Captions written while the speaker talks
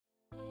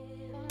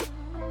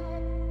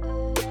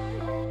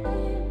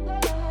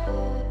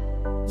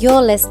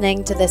You're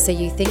listening to the So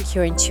You Think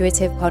You're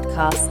Intuitive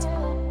podcast,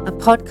 a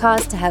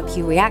podcast to help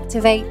you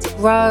reactivate,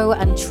 grow,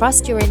 and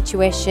trust your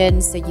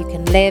intuition so you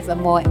can live a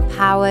more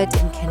empowered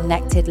and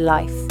connected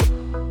life.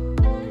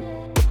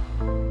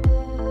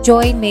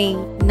 Join me,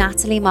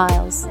 Natalie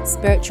Miles,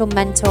 spiritual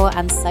mentor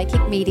and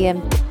psychic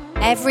medium,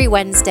 every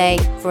Wednesday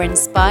for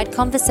inspired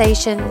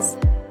conversations,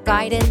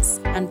 guidance,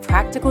 and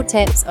practical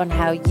tips on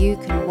how you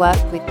can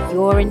work with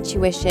your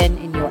intuition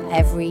in your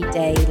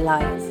everyday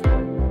life.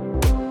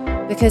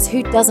 Because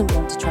who doesn't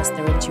want to trust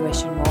their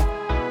intuition more?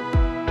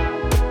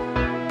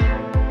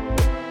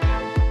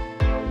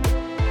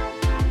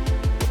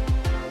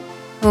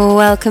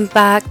 Welcome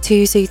back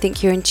to So You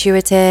Think You're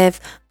Intuitive.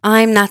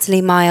 I'm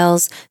Natalie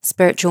Miles,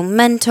 spiritual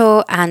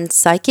mentor and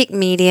psychic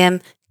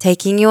medium,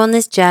 taking you on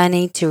this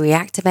journey to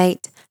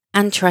reactivate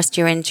and trust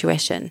your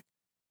intuition.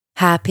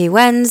 Happy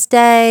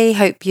Wednesday.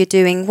 Hope you're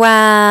doing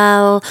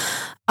well.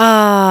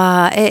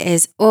 It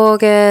is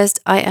August.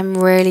 I am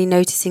really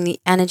noticing the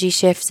energy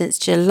shift since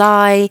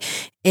July.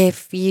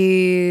 If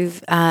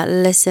you've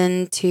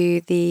listened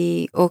to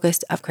the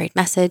August upgrade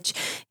message,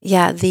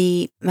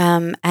 the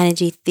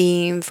energy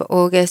theme for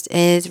August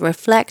is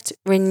reflect,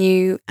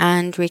 renew,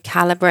 and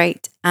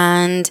recalibrate.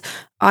 And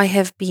I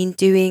have been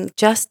doing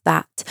just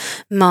that.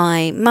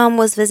 My mum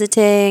was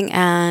visiting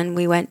and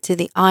we went to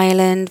the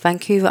island,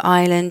 Vancouver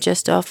Island,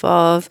 just off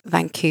of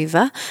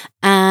Vancouver.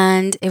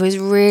 And it was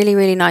really,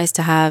 really nice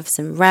to have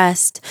some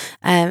rest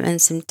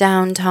and some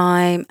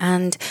downtime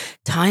and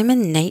time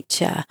in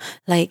nature.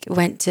 Like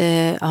went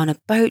on a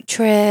boat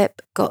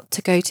trip, got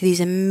to go to these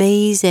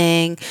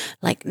amazing,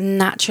 like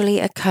naturally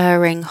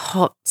occurring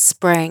hot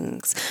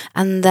springs.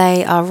 And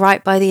they are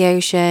right by the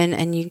ocean,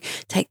 and you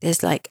take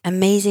this like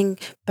amazing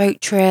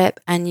boat trip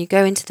and you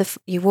go into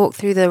you walk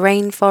through the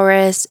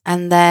rainforest,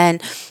 and then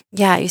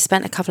you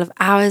spent a couple of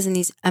hours in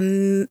these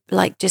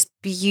like just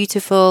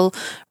beautiful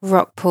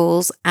rock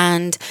pools,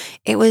 and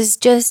it was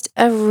just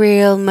a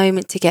real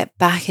moment to get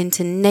back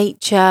into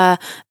nature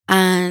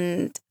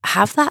and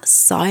have that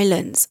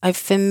silence.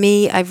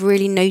 I've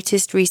really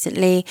noticed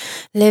recently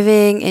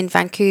living in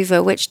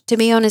Vancouver, which, to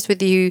be honest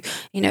with you,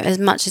 as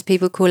much as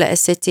people call it a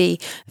city,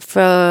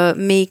 for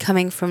me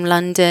coming from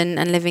London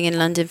and living in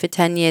London for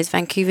 10 years,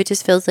 Vancouver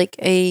just feels like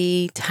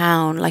a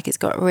town. Like it's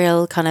got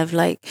real kind of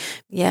like,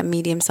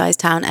 medium-sized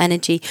town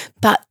energy,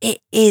 but it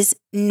is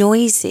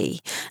noisy.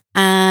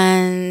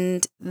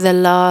 And the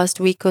last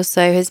week or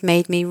so has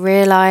made me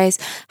realize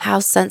how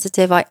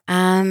sensitive I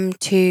am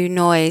to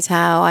noise,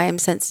 how I am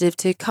sensitive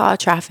to car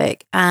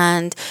traffic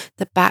and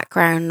the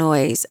background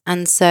noise.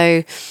 And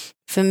so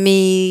for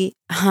me,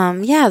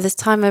 this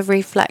time of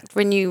reflect,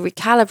 renew,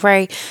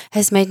 recalibrate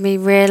has made me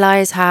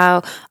realize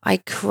how I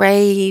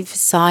crave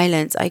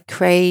silence. I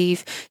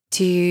crave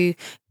to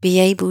be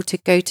able to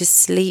go to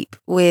sleep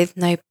with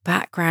no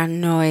background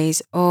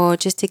noise, or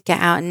just to get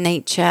out in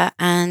nature.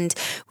 And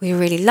we were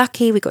really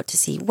lucky. We got to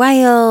see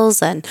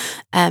whales and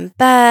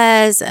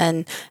bears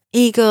and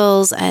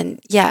eagles. And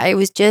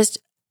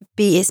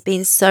it's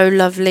been so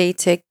lovely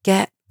to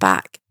get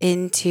back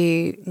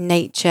into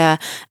nature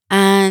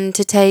and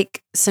to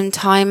take some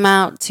time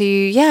out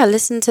to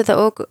listen to the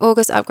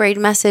August upgrade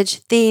message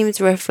themes,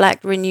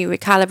 reflect, renew,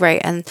 recalibrate.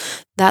 And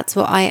that's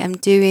what I am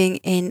doing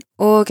in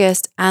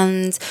August.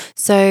 And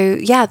so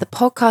the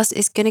podcast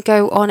is going to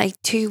go on a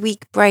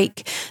 2-week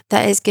break.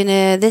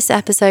 This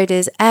episode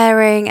is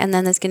airing, and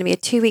then there's going to be a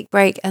 2-week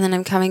break, and then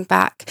I'm coming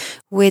back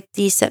with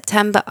the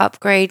September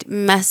upgrade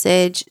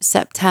message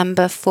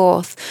September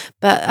 4th.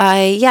 But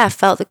I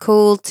felt the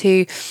call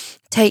to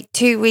take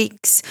 2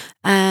 weeks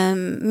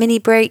mini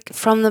break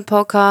from the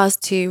podcast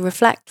to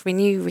reflect,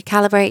 renew,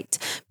 recalibrate,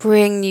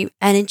 bring new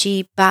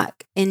energy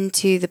back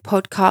into the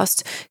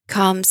podcast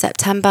come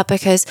September,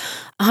 because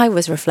I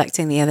was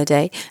reflecting the other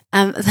day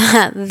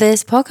that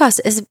this podcast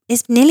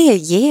is nearly a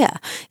year.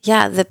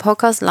 The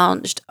podcast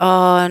launched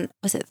on,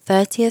 was it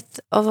 30th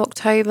of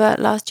October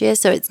last year?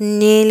 So it's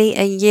nearly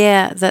a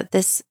year that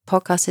this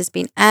podcast has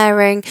been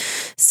airing.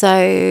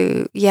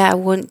 So I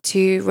want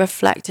to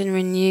reflect and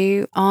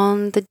renew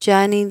on the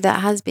journey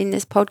that has been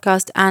this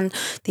podcast and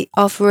the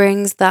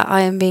offerings that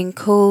I am being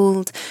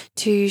called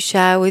to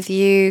share with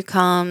you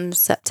come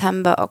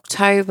September,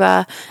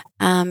 October.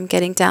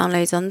 Getting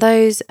downloads on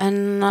those,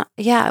 and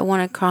I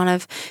want to kind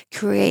of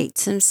create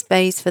some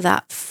space for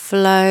that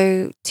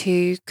flow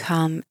to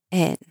come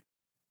in.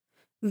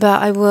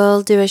 But I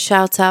will do a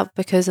shout out,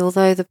 because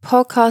although the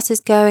podcast is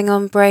going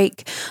on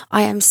break,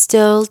 I am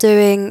still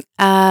doing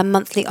a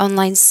monthly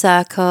online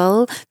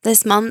circle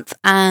this month.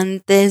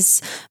 And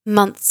this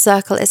month's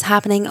circle is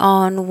happening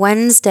on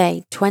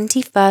Wednesday,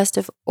 21st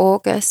of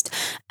August.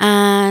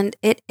 And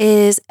it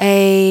is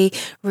a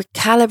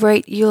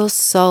recalibrate your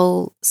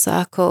soul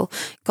circle.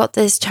 Got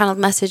this channeled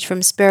message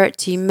from Spirit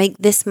to make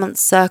this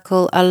month's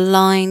circle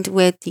aligned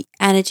with the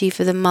energy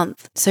for the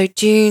month. So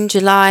June,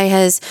 July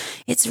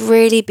it's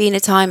really been a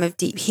time of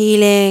deep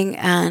healing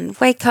and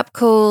wake-up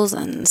calls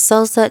and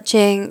soul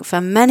searching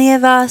for many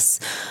of us,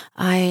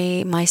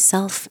 I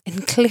myself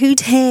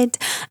included.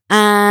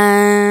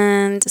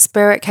 And and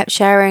Spirit kept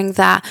sharing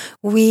that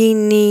we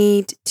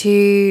need to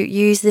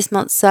use this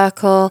month's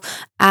circle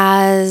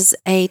as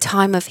a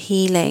time of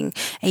healing,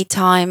 a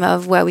time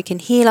of where we can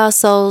heal our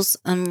souls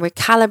and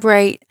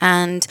recalibrate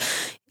and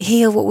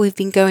heal what we've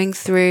been going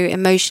through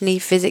emotionally,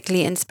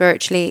 physically, and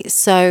spiritually.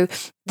 So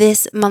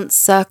this month's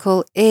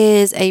circle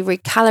is a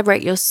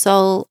Recalibrate Your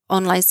Soul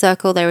online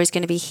circle. There is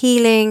going to be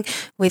healing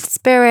with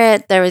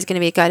Spirit. There is going to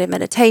be a guided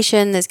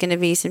meditation. There's going to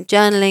be some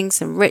journaling,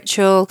 some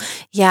ritual.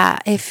 Yeah,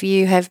 if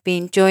you have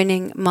been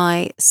joining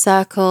my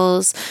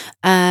circles,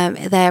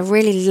 they're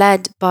really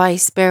led by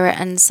Spirit,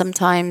 and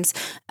sometimes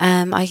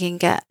I can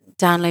get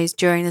downloads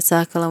during the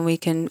circle and we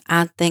can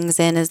add things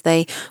in as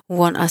they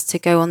want us to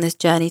go on this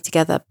journey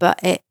together.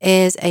 But it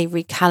is a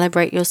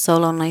Recalibrate Your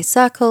Soul online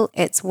circle.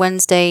 It's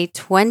Wednesday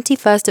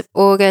 21st of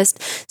August,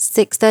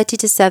 6:30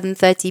 to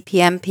 7:30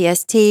 p.m.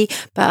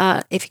 PST.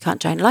 But if you can't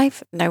join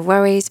live, no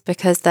worries,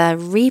 because the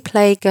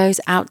replay goes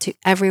out to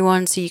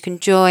everyone, so you can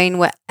join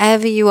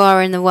wherever you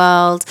are in the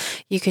world.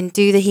 You can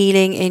do the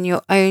healing in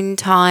your own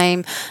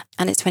time,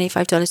 and it's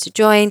 $25 to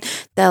join.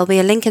 There'll be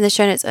a link in the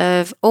show notes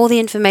of all the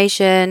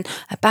information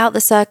about the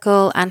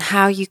circle and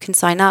how you can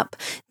sign up.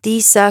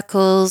 These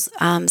circles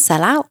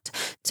sell out,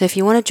 so if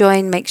you want to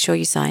join, make sure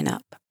you sign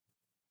up.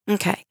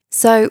 Okay,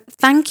 so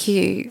thank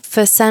you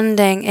for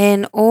sending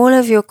in all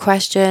of your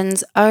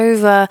questions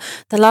over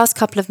the last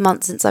couple of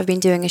months since I've been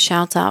doing a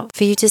shout out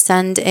for you to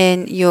send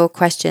in your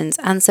questions.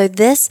 And so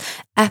this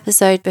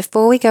episode,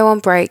 before we go on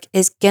break,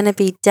 is going to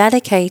be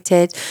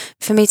dedicated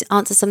for me to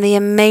answer some of the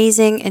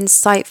amazing,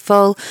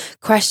 insightful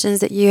questions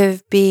that you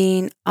have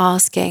been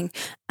asking.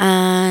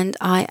 And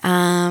I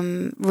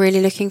am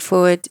really looking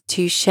forward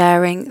to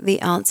sharing the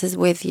answers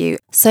with you.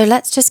 So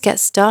let's just get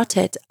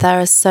started. There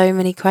are so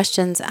many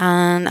questions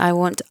and I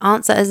want to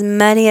answer as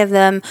many of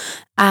them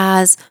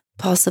as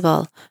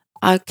possible.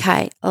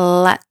 Okay,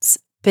 let's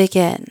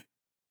begin.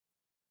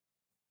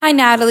 Hi,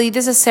 Natalie.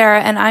 This is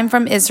Sarah, and I'm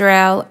from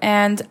Israel.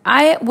 And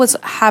I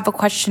have a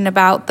question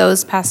about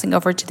those passing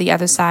over to the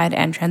other side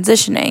and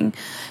transitioning.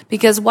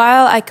 Because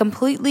while I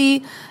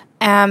completely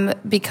am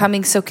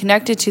becoming so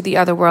connected to the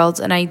other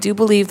worlds, and I do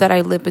believe that I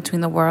live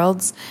between the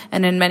worlds,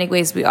 and in many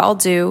ways we all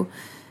do,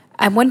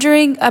 I'm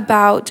wondering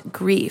about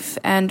grief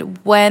and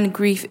when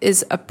grief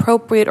is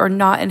appropriate or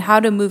not, and how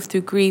to move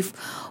through grief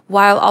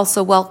while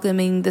also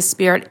welcoming the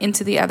spirit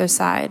into the other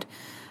side.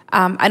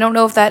 I don't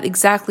know if that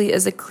exactly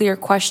is a clear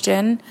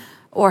question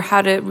or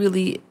how to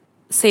really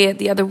say it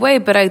the other way,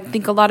 but I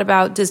think a lot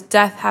about, does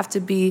death have to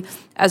be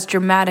as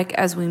dramatic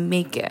as we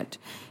make it?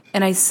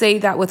 And I say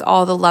that with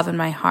all the love in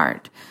my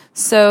heart.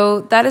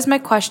 So that is my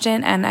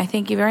question, and I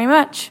thank you very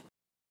much.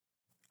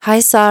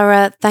 Hi,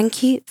 Sarah.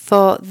 Thank you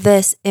for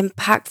this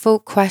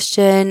impactful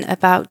question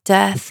about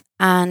death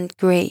and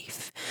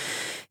grief.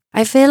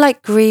 I feel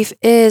like grief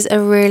is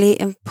a really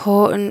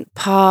important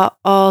part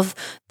of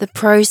the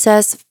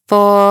process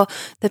for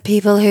the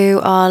people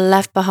who are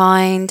left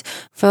behind,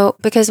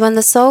 because when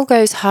the soul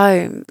goes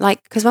home,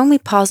 because when we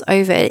pass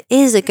over, it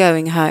is a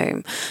going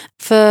home.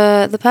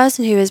 For the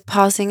person who is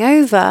passing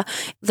over,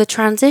 the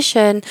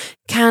transition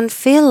can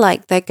feel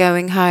like they're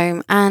going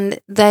home, and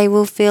they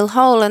will feel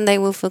whole and they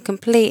will feel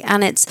complete.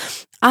 And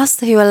it's us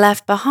who are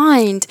left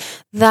behind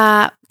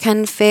that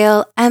can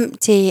feel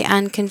empty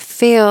and can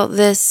feel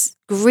this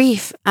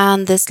grief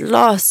and this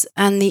loss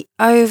and the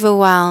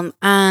overwhelm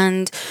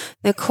and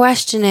the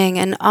questioning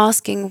and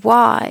asking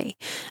why.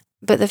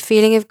 But the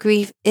feeling of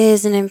grief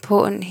is an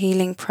important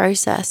healing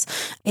process.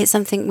 It's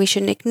something we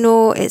shouldn't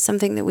ignore. It's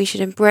something that we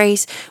should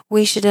embrace.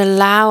 We should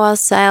allow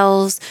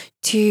ourselves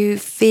to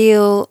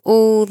feel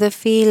all the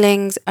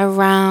feelings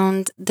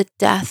around the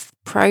death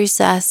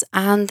process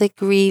and the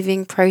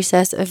grieving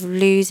process of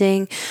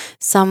losing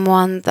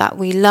someone that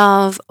we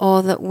love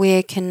or that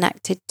we're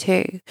connected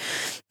to.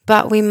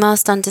 But we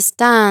must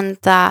understand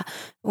that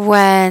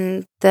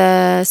when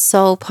the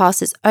soul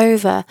passes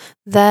over,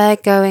 they're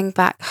going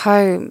back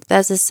home.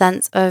 There's a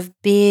sense of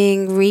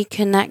being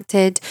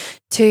reconnected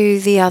to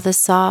the other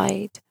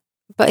side.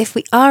 But if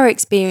we are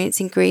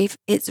experiencing grief,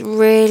 it's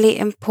really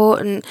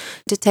important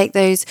to take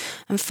those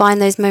and find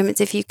those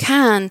moments, if you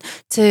can,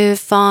 to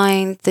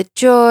find the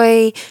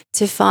joy,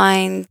 to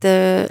find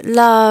the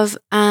love,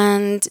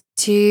 and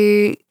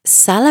to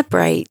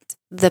celebrate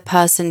the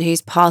person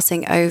who's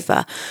passing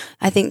over.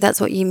 I think that's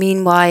what you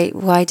mean.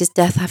 Why does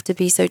death have to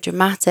be so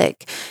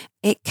dramatic?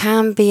 It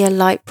can be a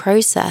light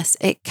process.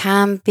 It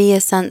can be a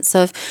sense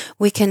of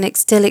we can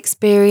still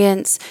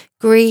experience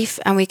grief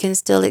and we can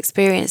still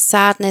experience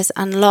sadness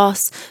and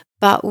loss,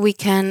 but we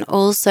can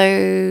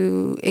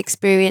also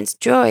experience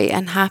joy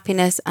and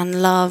happiness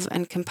and love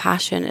and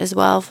compassion as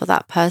well for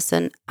that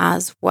person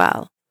as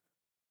well.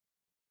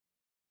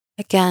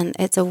 Again,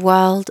 it's a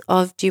world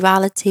of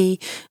duality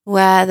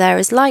where there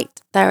is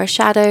light, there are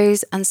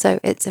shadows, and so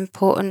it's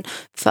important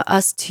for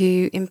us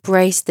to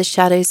embrace the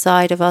shadow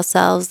side of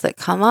ourselves that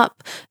come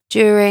up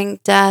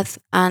during death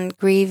and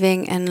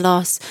grieving and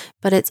loss,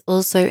 but it's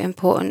also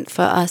important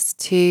for us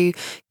to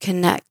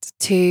connect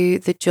to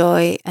the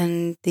joy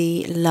and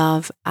the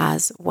love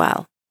as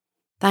well.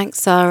 Thanks,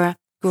 Sarah.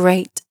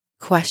 Great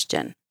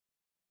question.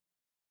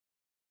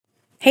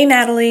 Hey,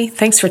 Natalie.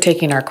 Thanks for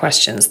taking our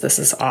questions. This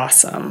is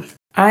awesome.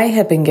 I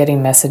have been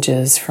getting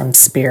messages from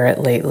Spirit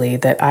lately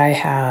that I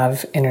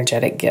have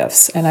energetic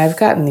gifts, and I've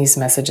gotten these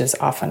messages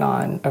off and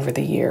on over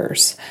the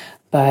years,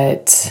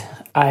 but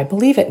I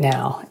believe it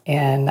now,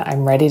 and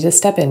I'm ready to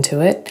step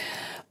into it,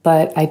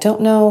 but I don't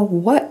know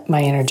what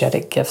my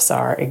energetic gifts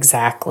are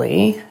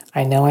exactly.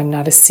 I know I'm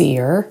not a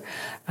seer,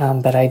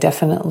 but I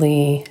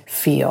definitely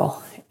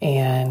feel,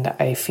 and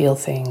I feel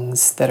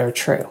things that are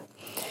true.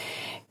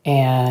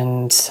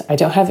 And I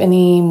don't have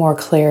any more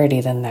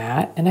clarity than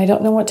that, and I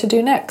don't know what to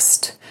do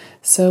next.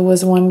 So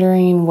was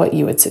wondering what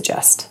you would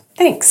suggest.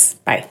 Thanks.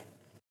 Bye.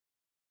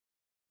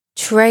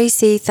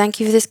 Tracy, thank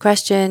you for this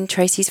question.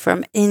 Tracy's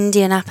from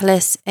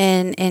Indianapolis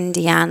in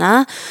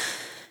Indiana.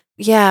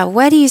 Yeah,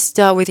 where do you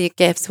start with your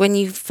gifts? When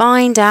you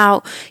find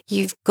out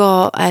you've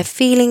got a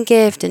feeling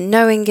gift, a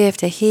knowing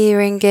gift, a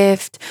hearing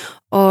gift,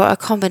 or a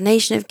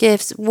combination of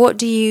gifts, what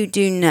do you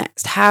do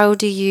next? How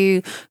do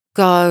you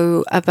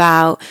go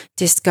about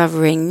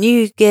discovering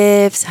new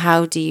gifts?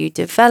 How do you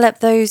develop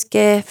those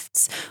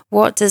gifts?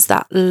 What does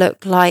that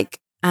look like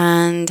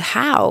and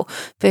how?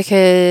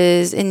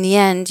 Because in the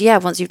end,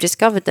 once you've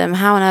discovered them,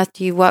 how on earth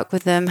do you work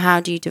with them? How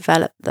do you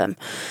develop them?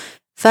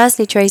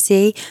 Firstly,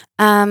 Tracy,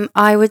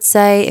 I would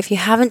say if you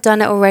haven't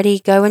done it already,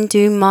 go and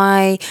do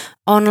my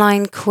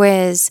online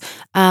quiz,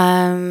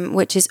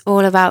 which is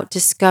all about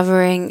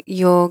discovering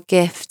your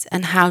gifts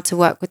and how to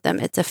work with them.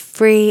 It's a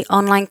free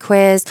online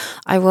quiz.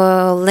 I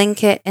will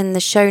link it in the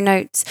show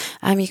notes.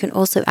 You can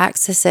also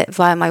access it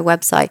via my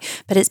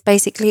website, but it's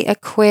basically a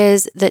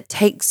quiz that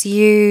takes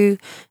you...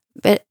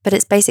 But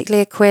it's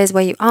basically a quiz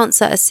where you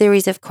answer a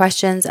series of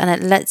questions and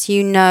it lets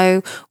you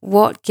know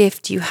what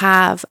gift you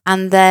have.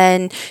 And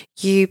then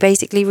you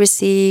basically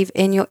receive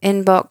in your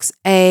inbox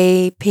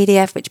a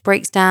PDF which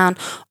breaks down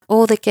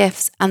all the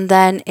gifts. And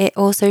then it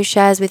also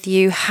shares with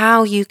you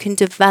how you can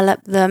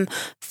develop them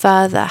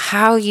further,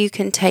 how you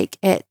can take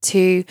it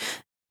to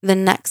the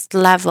next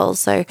level.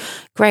 So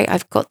great,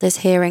 I've got this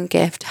hearing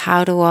gift.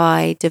 How do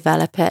I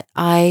develop it?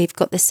 I've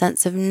got this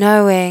sense of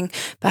knowing,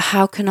 but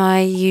how can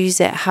I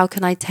use it? How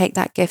can I take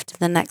that gift to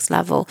the next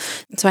level?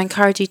 So I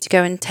encourage you to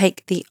go and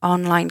take the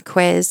online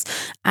quiz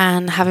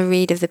and have a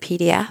read of the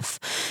PDF.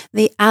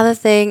 The other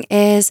thing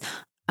is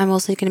I'm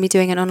also going to be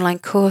doing an online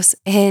course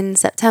in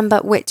September,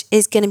 which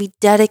is going to be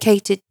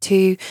dedicated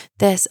to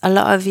this. A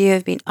lot of you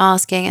have been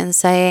asking and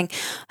saying,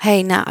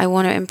 hey, Nat, I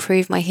want to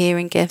improve my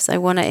hearing gifts. I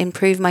want to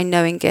improve my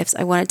knowing gifts.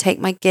 I want to take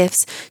my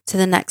gifts to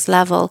the next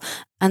level.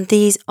 And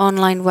these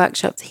online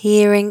workshops,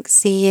 hearing,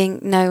 seeing,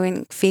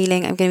 knowing,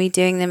 feeling, I'm going to be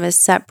doing them as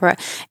separate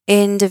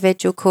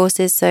individual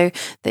courses so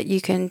that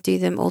you can do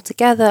them all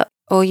together,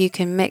 or you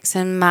can mix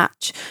and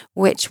match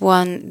which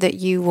one that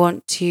you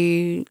want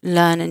to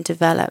learn and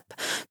develop.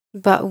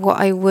 But what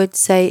I would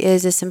say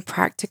is some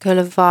practical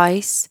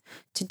advice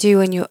to do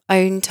in your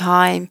own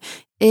time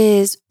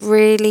is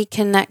really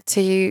connect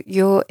to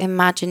your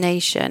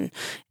imagination.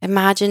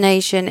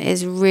 Imagination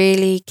is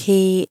really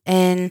key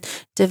in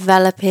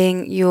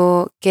developing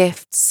your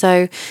gifts.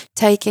 So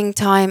taking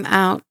time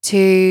out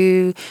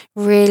to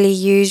really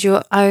use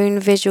your own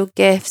visual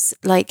gifts,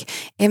 like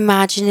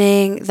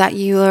imagining that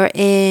you are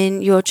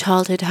in your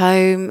childhood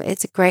home.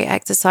 It's a great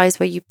exercise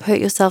where you put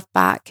yourself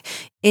back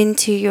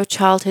into your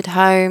childhood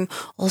home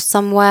or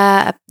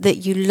somewhere that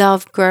you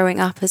loved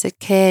growing up as a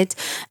kid,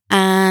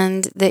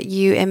 and that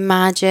you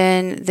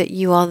imagine that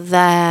you are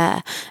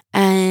there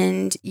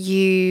and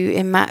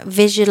you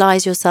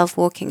visualize yourself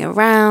walking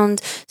around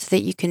so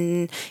that you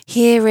can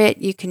hear it,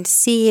 you can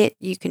see it,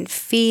 you can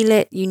feel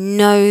it, you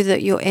know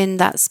that you're in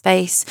that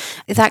space.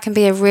 That can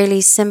be a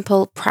really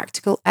simple,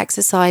 practical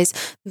exercise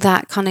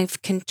that kind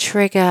of can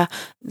trigger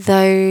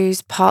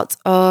those parts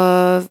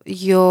of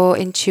your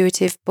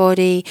intuitive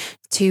body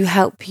to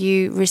help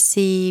you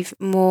receive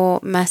more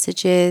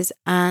messages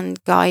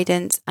and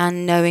guidance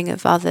and knowing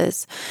of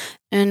others.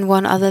 And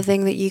one other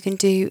thing that you can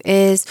do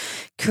is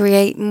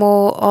create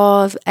more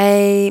of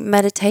a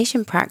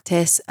meditation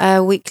practice,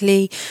 a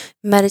weekly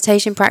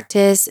meditation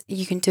practice.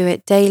 You can do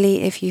it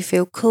daily if you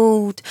feel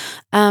called,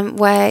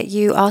 where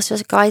you ask your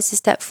guides to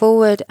step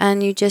forward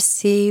and you just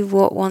see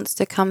what wants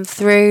to come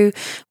through,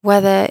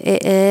 whether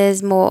it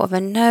is more of a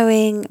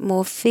knowing,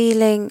 more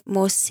feeling,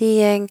 more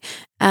seeing.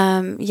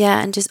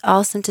 And just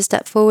ask them to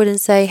step forward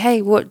and say,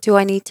 hey, what do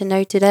I need to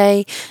know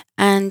today?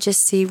 And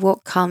just see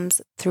what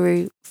comes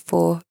through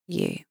for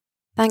you.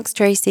 Thanks,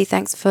 Tracy.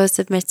 Thanks for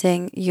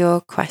submitting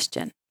your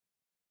question.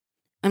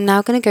 I'm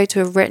now going to go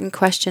to a written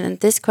question, and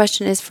this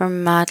question is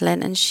from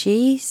Madeline, and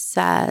she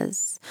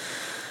says,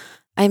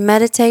 I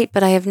meditate,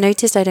 but I have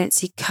noticed I don't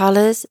see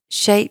colors,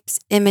 shapes,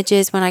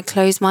 images. When I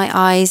close my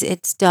eyes,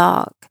 it's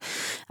dark.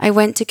 I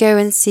went to go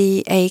and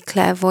see a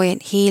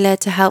clairvoyant healer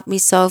to help me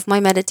solve my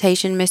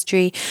meditation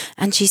mystery,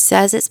 and she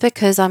says it's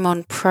because I'm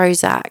on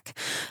Prozac.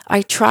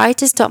 I tried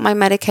to stop my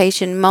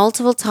medication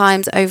multiple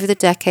times over the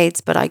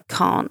decades, but I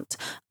can't.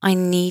 I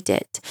need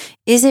it.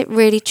 Is it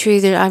really true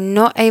that I'm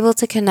not able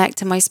to connect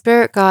to my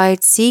spirit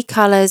guide, see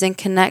colors, and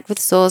connect with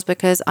source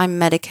because I'm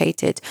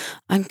medicated?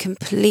 I'm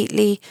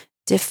completely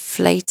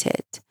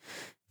deflated.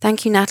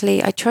 Thank you,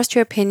 Natalie. I trust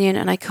your opinion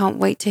and I can't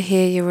wait to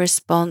hear your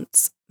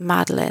response,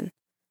 Madeline.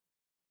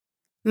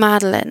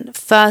 Madeline,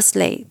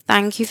 firstly,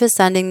 thank you for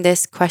sending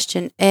this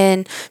question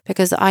in,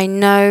 because I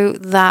know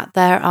that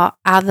there are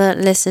other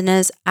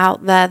listeners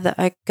out there that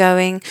are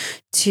going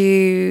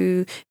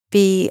to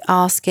be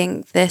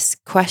asking this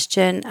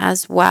question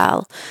as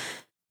well.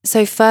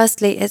 So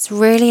firstly, it's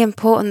really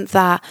important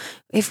that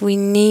if we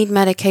need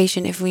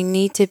medication, if we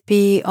need to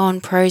be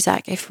on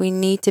Prozac, if we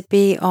need to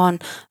be on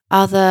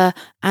other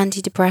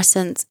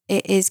antidepressants,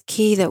 it is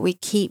key that we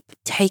keep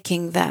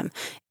taking them.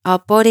 Our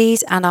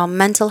bodies and our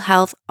mental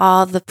health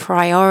are the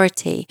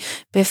priority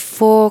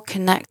before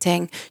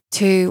connecting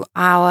to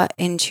our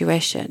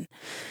intuition.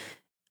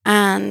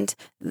 And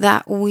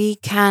that we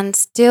can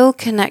still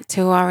connect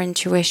to our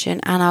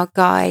intuition and our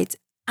guides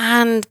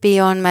and be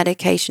on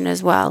medication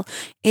as well.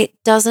 It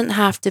doesn't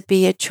have to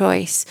be a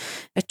choice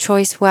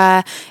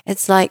where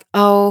it's like,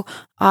 oh,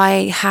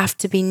 I have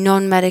to be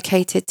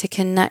non-medicated to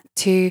connect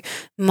to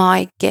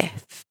my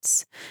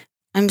gifts.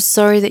 I'm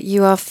sorry that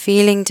you are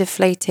feeling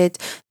deflated,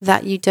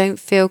 that you don't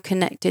feel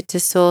connected to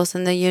source,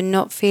 and that you're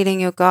not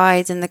feeling your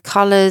guides and the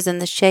colors and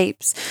the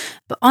shapes.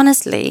 But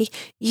honestly,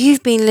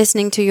 you've been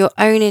listening to your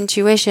own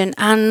intuition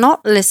and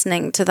not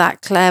listening to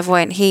that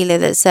clairvoyant healer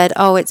that said,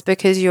 oh, it's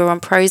because you're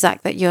on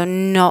Prozac that you're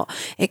not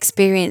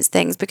experiencing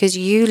things, because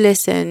you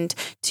listened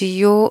to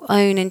your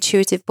own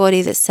intuitive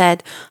body that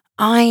said,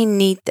 I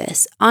need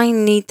this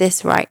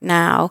right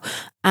now,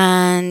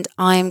 and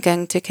I'm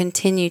going to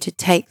continue to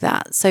take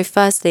that. So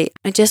firstly,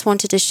 I just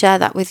wanted to share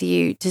that with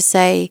you to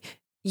say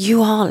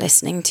you are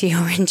listening to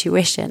your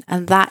intuition,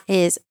 and that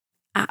is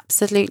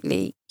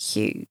absolutely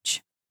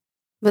huge.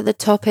 But the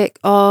topic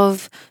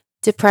of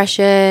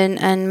depression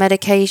and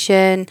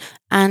medication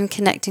and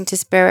connecting to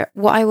spirit,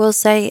 what I will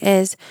say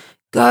is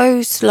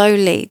go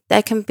slowly.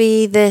 There can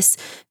be this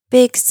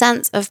big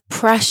sense of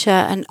pressure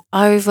and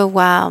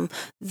overwhelm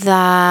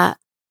that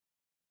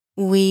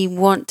we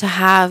want to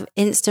have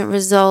instant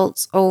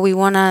results, or we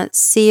want to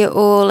see it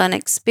all and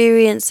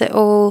experience it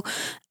all.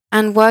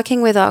 And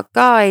working with our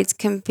guides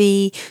can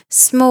be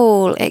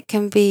small, it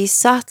can be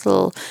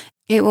subtle.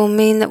 It will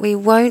mean that we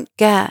won't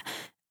get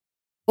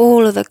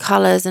all of the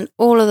colors and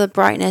all of the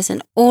brightness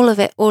and all of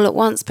it all at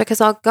once, because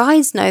our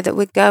guides know that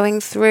we're going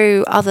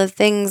through other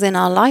things in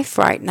our life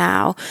right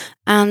now,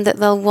 and that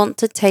they'll want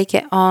to take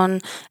it on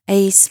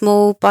a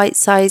small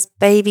bite-sized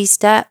baby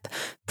step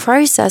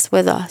process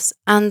with us.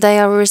 And they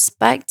are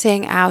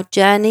respecting our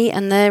journey,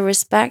 and they're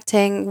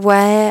respecting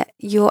where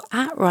you're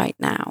at right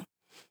now.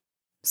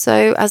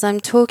 So as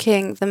I'm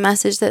talking, the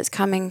message that's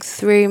coming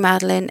through,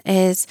 Madeline,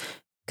 is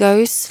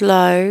go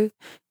slow.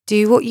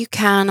 Do what you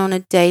can on a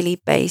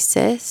daily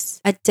basis.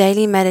 A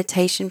daily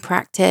meditation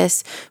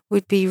practice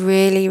would be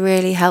really,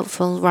 really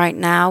helpful right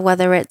now,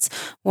 whether it's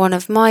one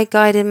of my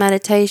guided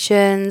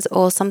meditations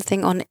or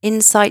something on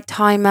Insight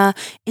Timer.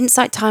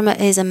 Insight Timer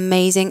is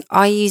amazing.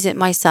 I use it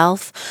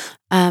myself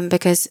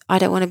because I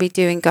don't want to be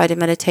doing guided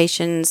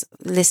meditations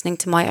listening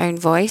to my own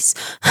voice.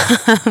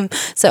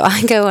 So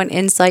I go on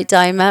Insight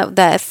Timer.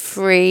 They're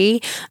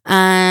free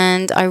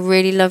and I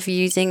really love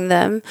using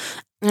them.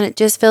 And it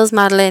just feels,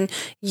 Madeline,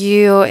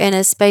 you're in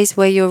a space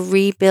where you're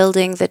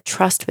rebuilding the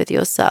trust with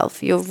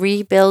yourself. You're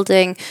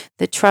rebuilding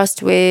the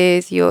trust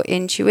with your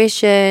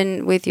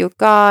intuition, with your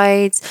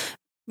guides.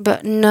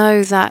 But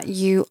know that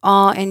you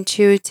are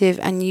intuitive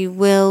and you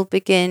will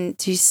begin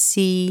to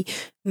see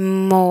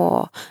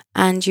more.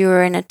 And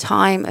you're in a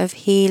time of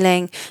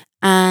healing,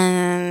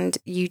 and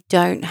you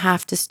don't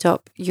have to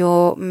stop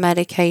your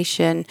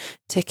medication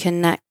to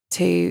connect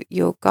to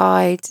your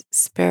guide,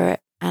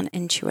 spirit, and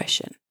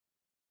intuition.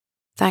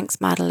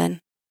 Thanks, Madeline.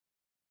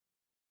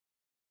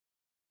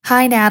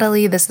 Hi,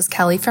 Natalie. This is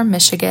Kelly from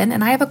Michigan,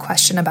 and I have a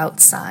question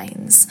about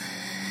signs.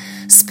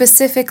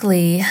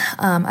 Specifically,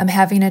 I'm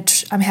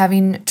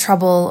having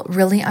trouble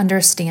really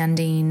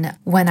understanding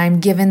when I'm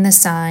given the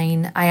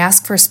sign. I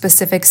ask for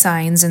specific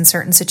signs in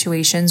certain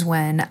situations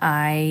when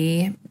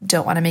I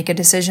don't want to make a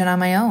decision on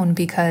my own,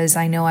 because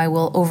I know I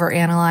will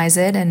overanalyze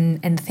it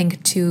and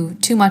think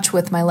too much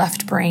with my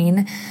left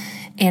brain.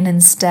 And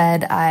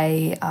instead,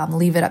 I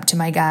leave it up to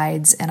my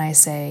guides, and I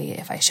say,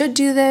 if I should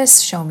do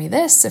this, show me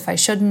this. If I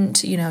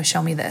shouldn't,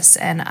 show me this.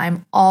 And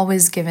I'm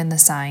always given the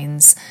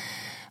signs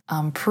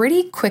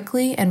pretty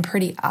quickly and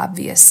pretty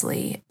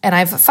obviously. And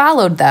I've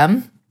followed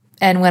them.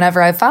 And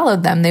whenever I've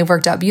followed them, they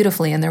worked out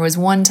beautifully. And there was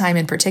one time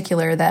in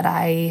particular that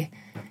I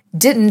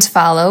didn't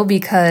follow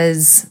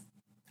because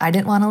I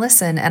didn't want to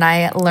listen. And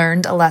I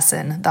learned a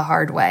lesson the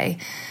hard way.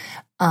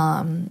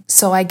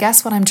 So I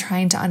guess what I'm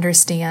trying to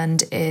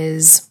understand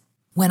is,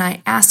 when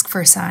I ask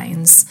for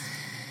signs,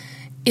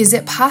 is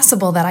it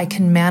possible that I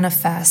can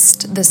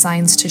manifest the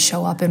signs to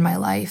show up in my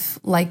life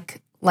like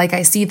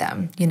I see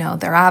them?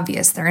 They're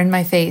obvious, they're in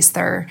my face,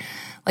 they're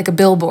like a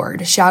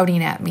billboard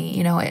shouting at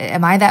me.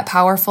 Am I that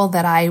powerful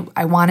that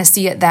I want to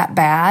see it that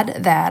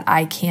bad that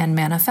I can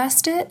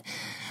manifest it?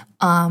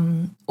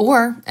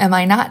 Or am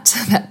I not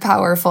that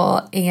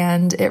powerful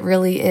and it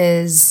really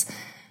is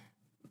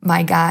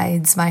my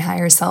guides, my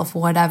higher self,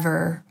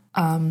 whatever,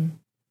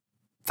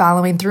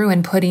 following through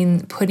and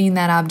putting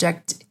that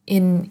object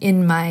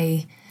in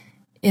my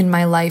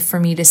life for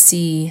me to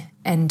see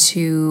and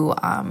to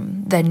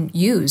then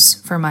use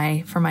for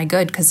my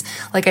good. Because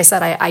like I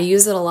said, I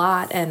use it a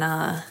lot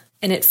and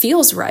it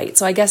feels right.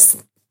 So I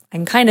guess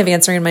I'm kind of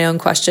answering my own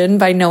question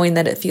by knowing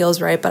that it feels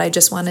right, but I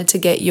just wanted to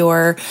get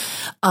your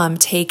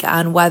take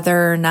on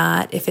whether or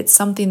not, if it's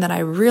something that I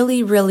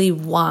really, really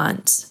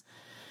want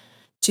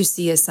to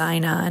see a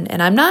sign on.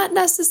 And I'm not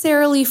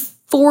necessarily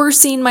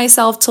forcing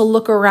myself to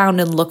look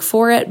around and look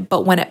for it,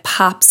 but when it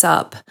pops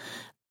up,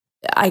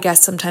 I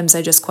guess sometimes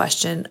I just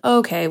question,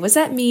 okay, was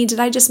that me?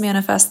 Did I just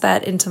manifest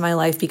that into my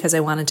life because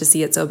I wanted to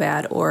see it so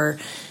bad? Or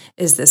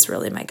is this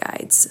really my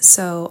guides?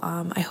 So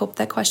I hope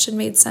that question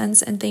made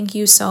sense. And thank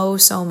you so,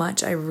 so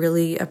much. I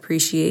really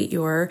appreciate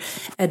your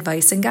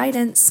advice and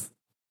guidance.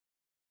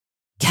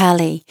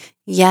 Kelly,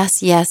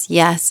 yes, yes,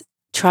 yes.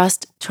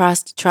 Trust,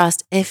 trust,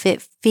 trust. If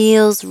it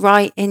feels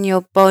right in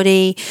your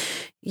body,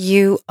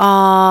 you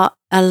are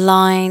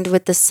aligned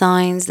with the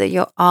signs that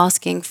you're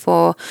asking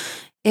for.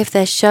 If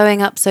they're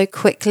showing up so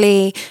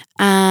quickly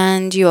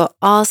and you're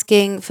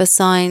asking for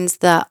signs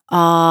that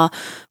are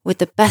with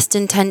the best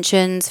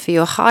intentions for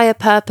your higher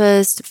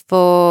purpose,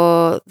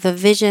 for the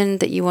vision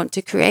that you want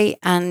to create,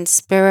 and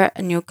spirit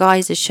and your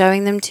guides are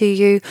showing them to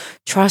you,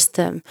 trust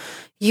them.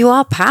 You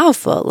are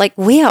powerful. Like,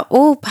 we are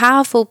all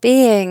powerful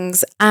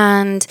beings,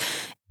 and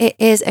it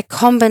is a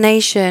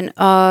combination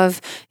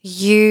of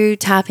you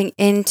tapping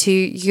into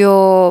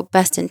your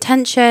best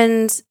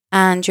intentions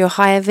and your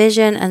higher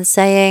vision and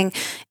saying,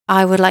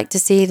 I would like to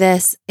see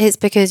this. It's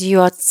because you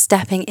are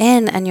stepping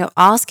in and you're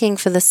asking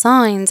for the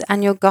signs,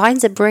 and your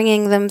guides are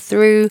bringing them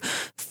through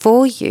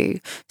for you.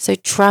 So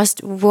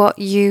trust what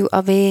you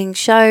are being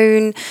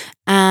shown.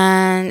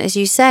 And as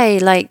you say,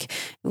 like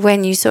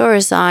when you saw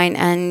a sign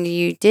and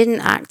you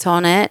didn't act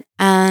on it,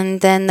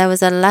 and then there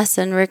was a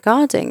lesson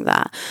regarding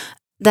that.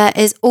 There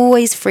is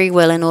always free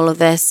will in all of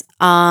this.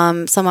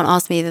 Someone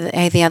asked me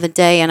the other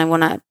day, and I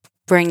want to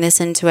bring this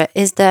into it.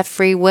 Is there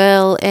free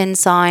will in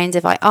signs?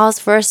 If I ask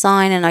for a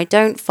sign and I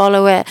don't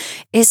follow it,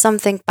 is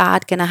something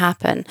bad going to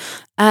happen?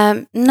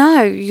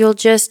 No, there'll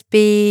just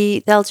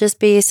be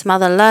some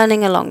other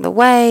learning along the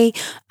way.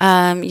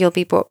 You'll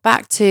be brought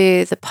back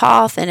to the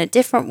path in a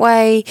different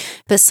way,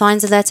 but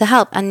signs are there to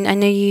help. And I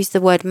know you used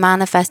the word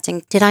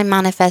manifesting. Did I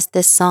manifest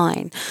this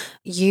sign?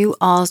 You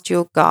asked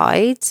your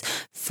guides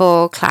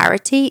for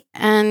clarity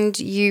and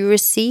you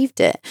received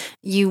it.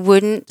 You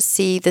wouldn't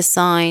see the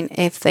sign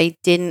if they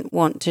didn't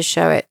want to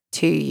show it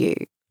to you.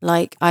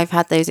 Like, I've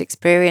had those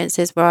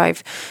experiences where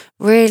I've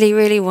really,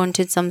 really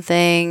wanted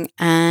something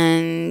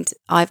and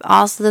I've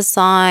asked for the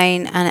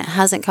sign and it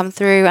hasn't come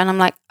through. And I'm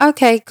like,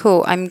 okay,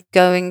 cool. I'm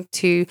going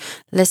to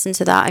listen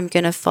to that. I'm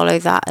going to follow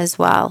that as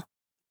well.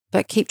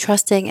 But keep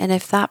trusting. And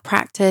if that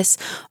practice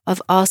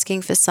of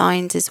asking for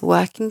signs is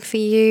working for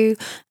you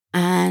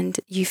and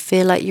you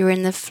feel like you're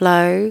in the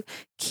flow,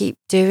 keep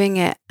doing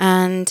it.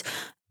 And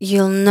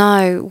you'll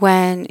know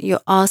when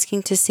you're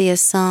asking to see a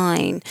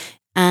sign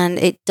and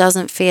it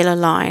doesn't feel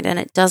aligned, and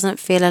it doesn't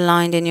feel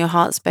aligned in your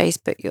heart space,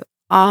 but you're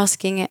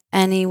asking it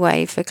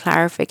anyway for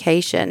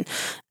clarification,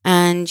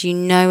 and you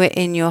know it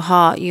in your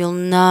heart. You'll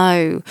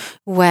know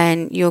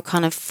when you're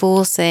kind of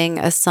forcing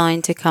a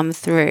sign to come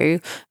through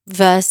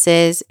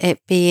versus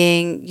it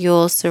being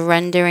you're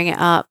surrendering it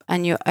up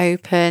and you're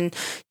open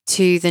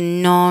to the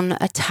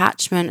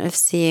non-attachment of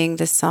seeing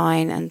the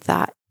sign, and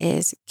that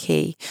is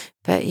key.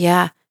 But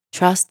yeah,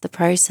 trust the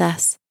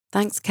process.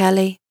 Thanks,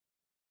 Kelly.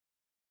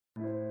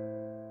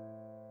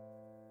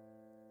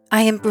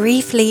 I am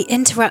briefly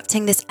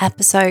interrupting this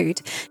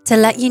episode to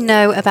let you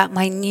know about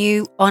my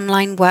new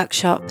online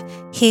workshop,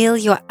 Heal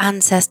Your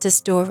Ancestor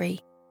Story.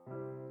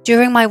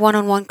 During my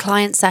one-on-one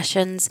client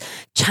sessions,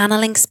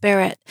 channeling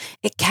spirit,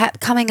 it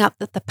kept coming up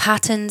that the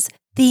patterns,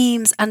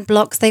 themes, and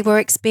blocks they were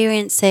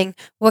experiencing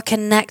were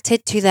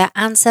connected to their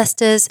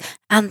ancestors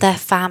and their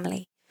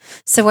family.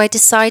 So I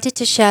decided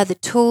to share the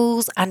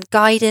tools and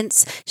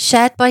guidance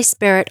shared by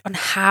Spirit on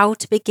how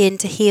to begin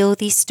to heal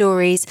these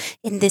stories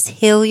in this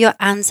Heal Your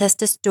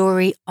Ancestor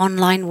Story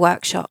online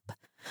workshop.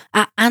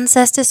 Our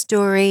ancestor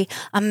story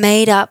are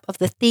made up of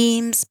the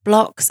themes,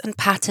 blocks, and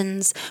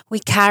patterns we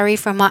carry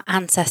from our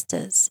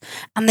ancestors.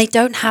 And they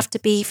don't have to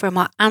be from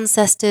our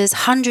ancestors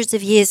hundreds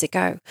of years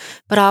ago,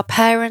 but our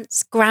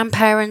parents,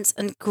 grandparents,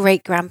 and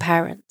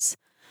great-grandparents.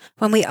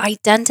 When we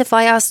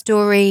identify our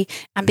story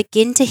and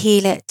begin to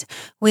heal it,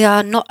 we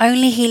are not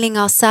only healing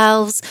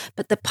ourselves,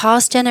 but the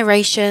past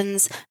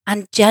generations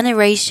and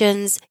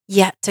generations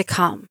yet to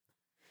come.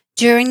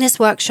 During this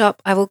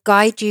workshop, I will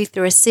guide you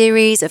through a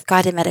series of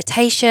guided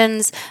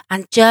meditations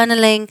and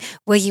journaling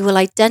where you will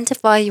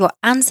identify your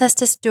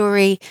ancestor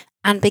story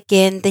and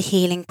begin the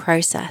healing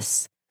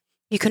process.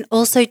 You can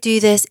also do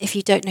this if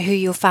you don't know who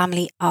your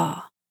family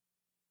are.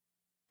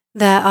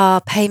 There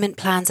are payment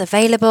plans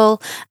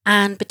available,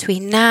 and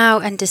between now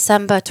and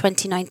December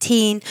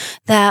 2019,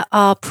 there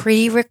are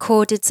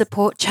pre-recorded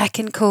support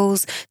check-in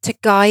calls to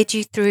guide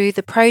you through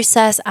the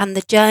process and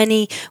the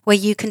journey, where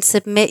you can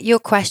submit your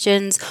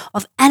questions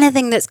of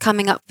anything that's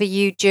coming up for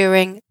you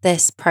during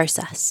this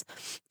process.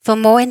 For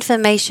more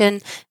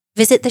information,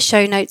 visit the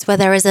show notes where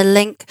there is a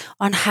link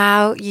on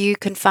how you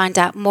can find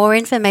out more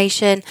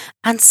information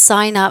and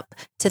sign up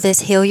to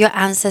this Heal Your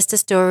Ancestor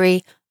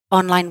Story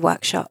online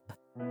workshop.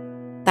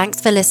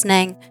 Thanks for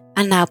listening,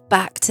 and now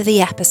back to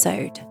the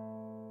episode.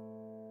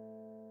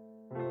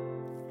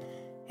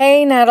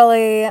 Hey,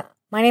 Natalie.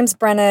 My name's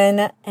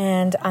Brennan,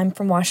 and I'm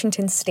from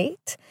Washington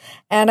State,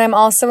 and I'm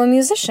also a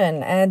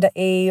musician and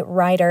a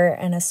writer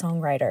and a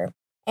songwriter.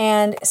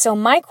 And so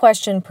my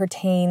question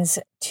pertains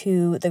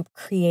to the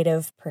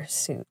creative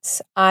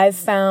pursuits. I've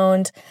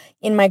found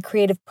in my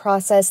creative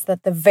process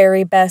that the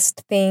very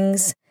best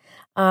things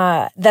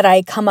that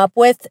I come up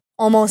with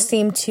almost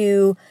seem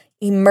to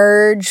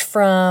emerge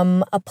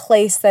from a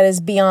place that is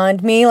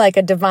beyond me, like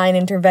a divine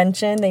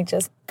intervention. They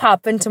just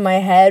pop into my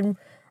head,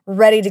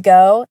 ready to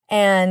go.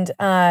 And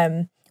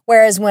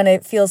whereas when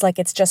it feels like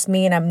it's just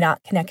me and I'm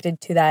not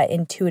connected to that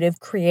intuitive,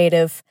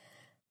 creative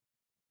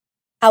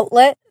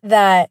outlet,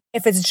 that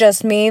if it's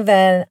just me,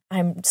 then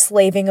I'm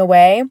slaving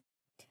away.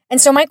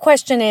 And so my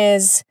question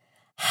is,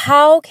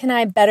 how can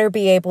I better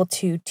be able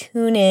to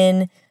tune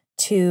in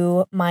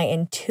to my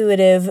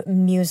intuitive,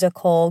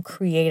 musical,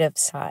 creative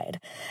side?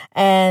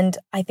 And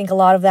I think a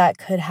lot of that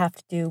could have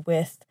to do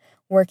with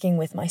working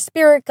with my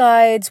spirit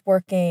guides,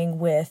 working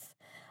with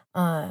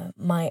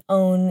my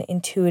own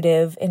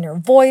intuitive inner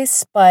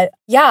voice. But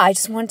yeah, I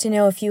just want to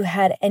know if you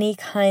had any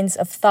kinds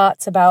of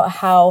thoughts about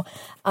how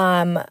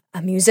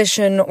a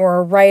musician or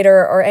a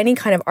writer or any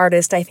kind of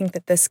artist, I think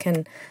that this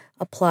can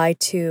apply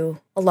to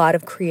a lot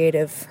of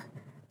creative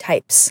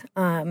types,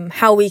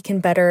 how we can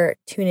better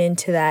tune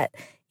into that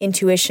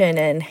intuition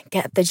and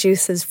get the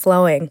juices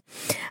flowing.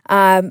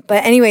 But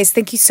anyways,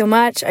 thank you so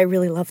much. I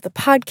really love the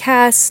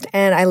podcast,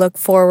 and I look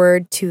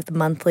forward to the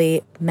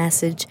monthly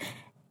message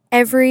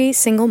every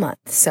single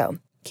month. So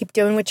keep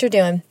doing what you're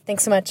doing.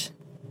 Thanks so much.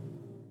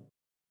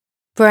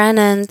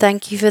 Brennan,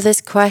 thank you for this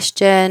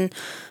question.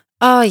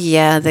 Oh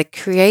yeah, the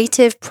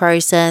creative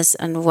process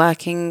and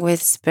working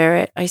with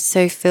spirit. I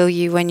so feel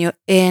you when you're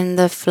in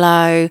the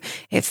flow.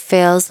 It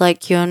feels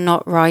like you're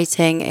not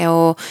writing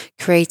or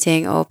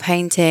creating or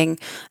painting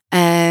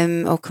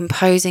or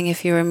composing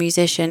if you're a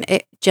musician.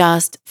 It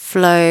just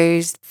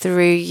flows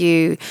through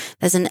you.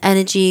 There's an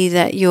energy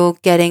that you're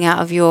getting out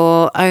of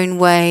your own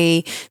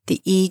way.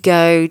 The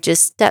ego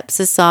just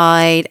steps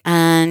aside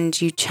and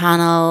you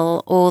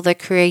channel all the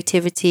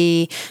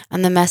creativity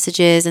and the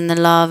messages and the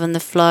love and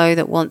the flow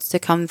that wants to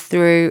come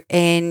through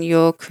in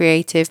your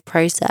creative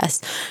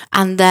process.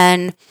 And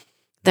then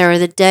there are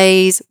the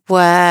days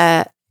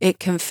where it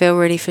can feel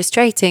really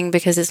frustrating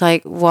because it's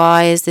like,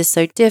 why is this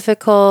so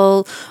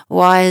difficult?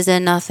 Why is there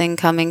nothing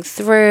coming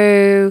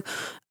through?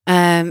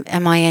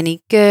 Am I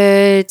any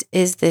good?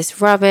 Is this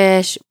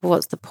rubbish?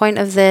 What's the point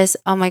of this?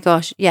 Oh my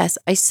gosh. Yes,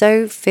 I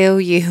so feel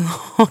you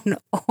on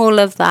all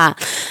of that.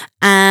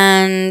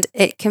 And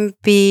it can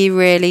be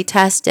really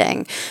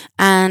testing.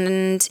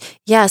 And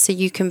yeah, so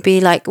you can be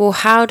like, well,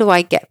 how do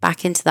I get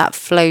back into that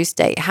flow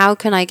state? How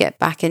can I get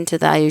back into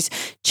those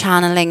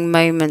channeling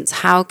moments?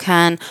 How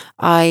can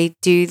I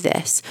do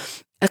this?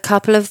 A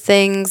couple of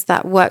things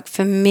that work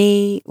for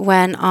me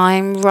when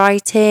I'm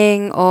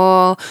writing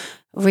or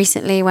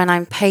recently when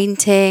I'm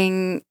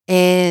painting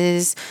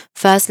is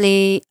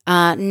firstly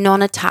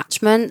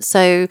non-attachment.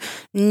 So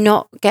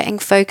not getting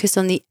focused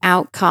on the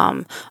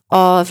outcome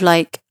of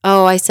like,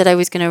 oh, I said I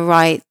was going to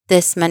write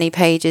this many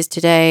pages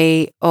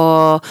today,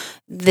 or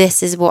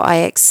this is what I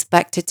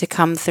expected to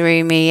come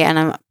through me and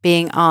I'm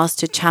being asked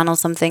to channel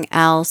something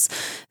else.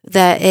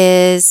 There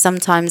is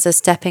sometimes a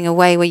stepping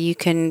away where you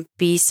can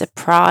be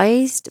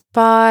surprised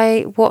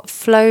by what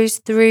flows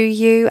through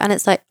you, and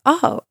it's like,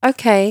 oh,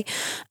 okay.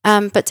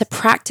 But to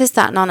practice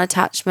that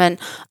non-attachment,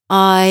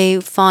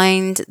 I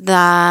find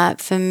that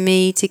for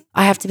me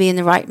I have to be in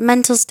the right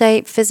mental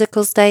state,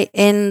 physical state,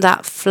 in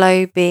that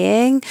flow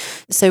being.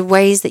 So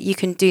ways that you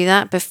can do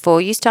that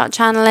before you start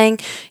channeling,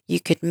 you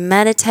could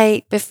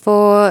meditate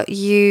before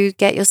you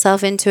get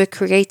yourself into a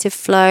creative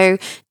flow.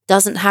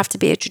 Doesn't have to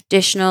be a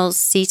traditional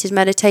seated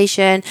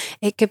meditation.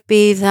 It could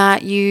be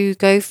that you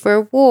go for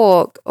a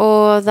walk,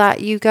 or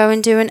that you go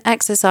and do an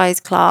exercise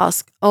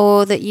class,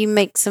 or that you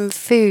make some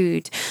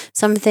food,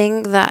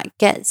 something that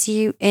gets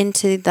you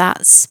into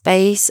that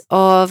space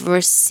of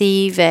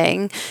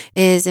receiving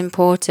is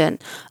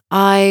important.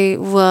 I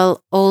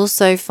will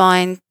also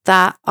find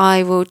that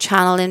I will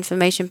channel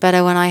information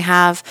better when I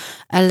have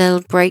a little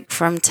break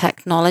from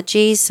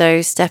technology.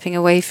 So stepping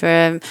away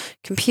from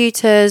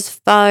computers,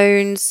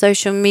 phones,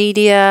 social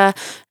media,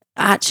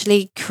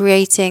 actually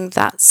creating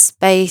that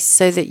space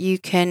so that you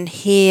can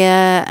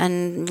hear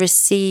and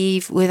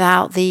receive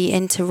without the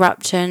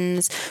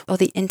interruptions or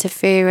the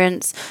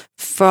interference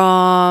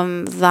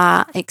from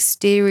that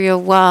exterior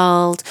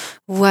world,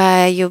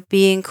 where you're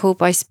being called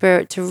by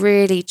spirit to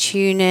really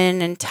tune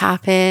in and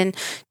tap in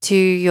to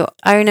your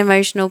own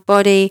emotional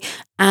body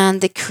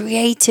and the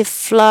creative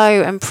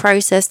flow and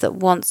process that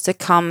wants to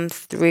come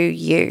through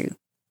you.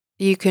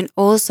 You can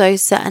also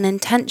set an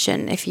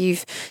intention. If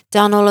you've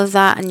done all of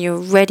that and you're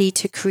ready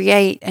to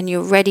create and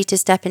you're ready to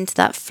step into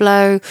that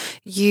flow,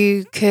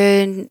 you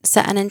can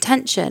set an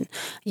intention.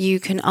 You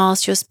can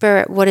ask your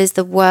spirit, what is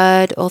the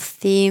word or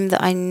theme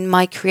that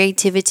my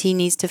creativity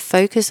needs to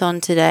focus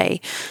on today?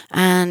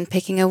 And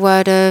picking a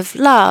word of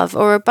love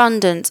or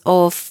abundance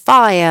or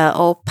fire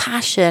or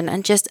passion,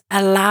 and just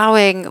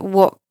allowing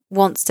what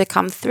wants to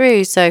come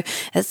through. So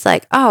it's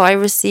like, oh, I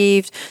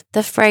received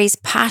the phrase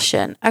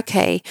passion.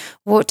 Okay,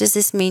 what does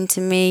this mean to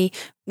me?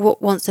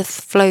 What wants to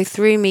flow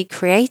through me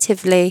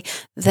creatively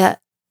that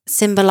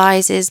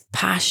symbolizes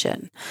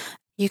passion?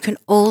 You can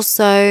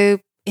also,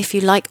 if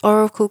you like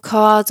oracle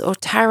cards or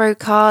tarot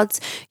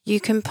cards, you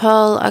can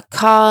pull a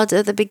card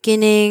at the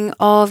beginning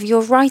of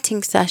your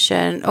writing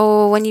session,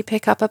 or when you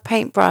pick up a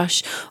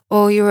paintbrush,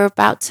 or you're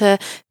about to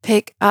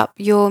pick up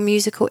your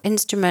musical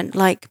instrument,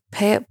 like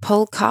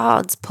pull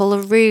cards, pull a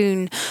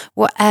rune,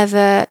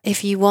 whatever.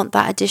 If you want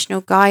that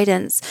additional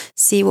guidance,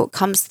 see what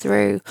comes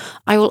through.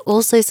 I will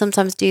also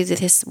sometimes do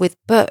this with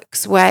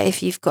books, where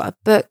if you've got a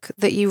book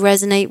that you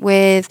resonate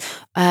with,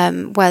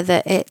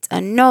 whether it's a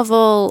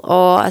novel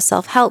or a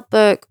self-help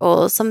book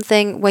or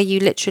something where you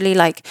literally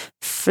like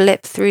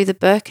flip through the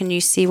book and you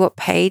see what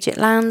page it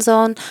lands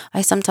on,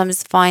 I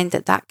sometimes find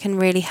that can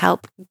really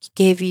help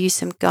give you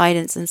some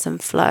guidance and some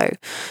flow.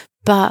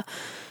 But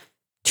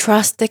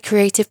trust the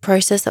creative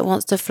process that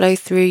wants to flow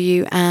through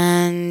you,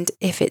 and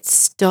if it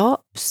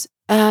stops,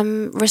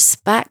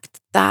 respect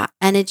that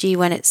energy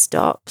when it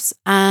stops,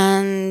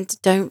 and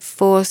don't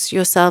force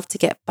yourself to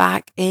get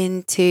back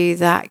into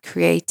that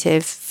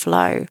creative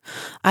flow.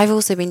 I've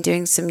also been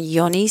doing some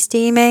yoni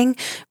steaming,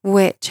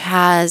 which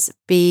has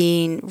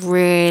been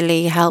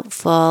really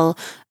helpful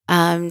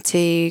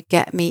to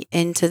get me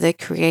into the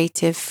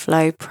creative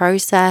flow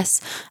process.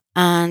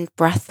 And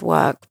breath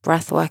work.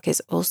 Breath work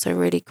is also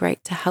really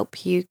great to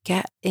help you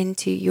get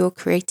into your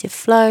creative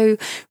flow,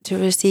 to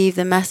receive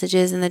the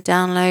messages and the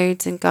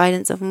downloads and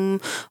guidance of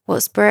what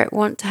spirit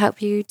want to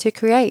help you to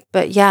create.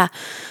 But yeah,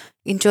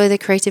 enjoy the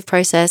creative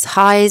process,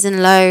 highs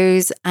and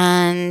lows.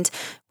 And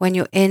when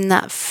you're in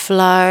that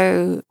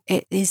flow,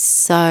 it is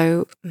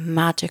so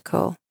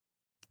magical.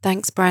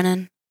 Thanks,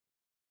 Brennan.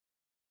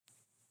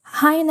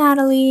 Hi,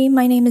 Natalie.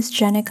 My name is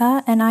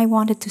Jenica, and I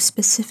wanted to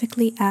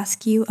specifically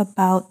ask you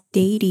about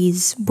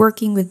deities,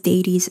 working with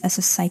deities as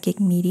a psychic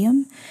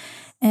medium.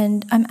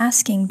 And I'm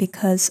asking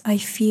because I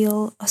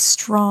feel a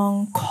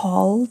strong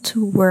call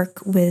to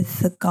work with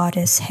the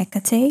goddess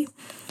Hecate.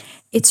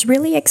 It's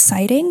really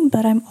exciting,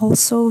 but I'm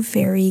also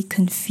very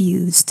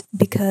confused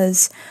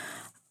because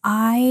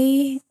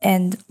I,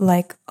 and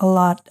like a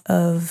lot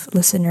of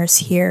listeners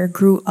here,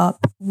 grew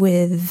up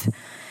with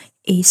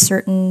a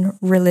certain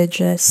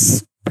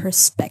religious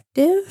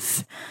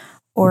perspective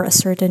or a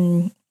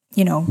certain,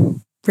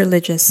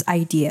 religious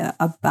idea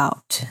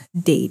about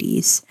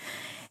deities.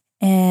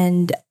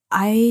 And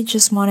I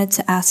just wanted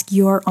to ask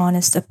your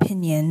honest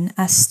opinion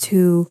as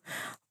to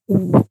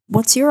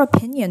what's your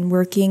opinion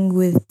working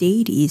with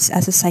deities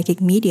as a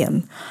psychic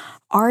medium?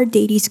 Are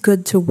deities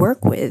good to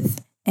work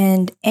with?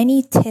 And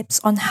any tips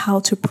on how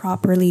to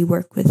properly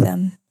work with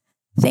them?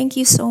 Thank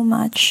you so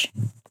much.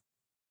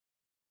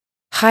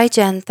 Hi,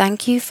 Jen.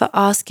 Thank you for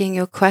asking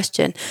your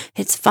question.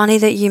 It's funny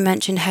that you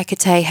mentioned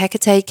Hecate.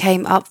 Hecate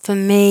came up for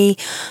me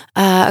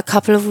a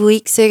couple of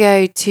weeks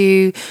ago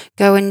to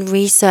go and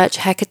research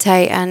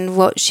Hecate and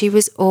what she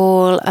was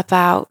all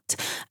about,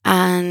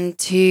 and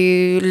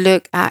to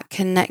look at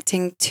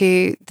connecting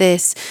to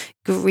this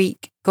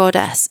Greek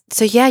goddess.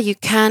 So yeah, you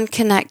can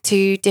connect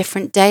to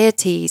different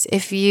deities.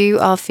 If you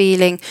are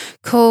feeling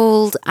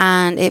called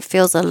and it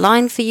feels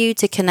aligned for you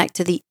to connect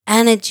to the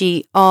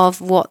energy of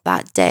what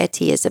that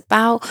deity is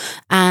about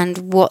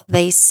and what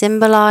they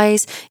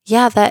symbolize,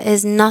 yeah, there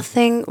is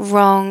nothing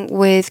wrong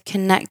with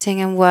connecting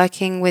and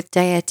working with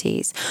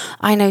deities.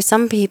 I know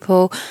some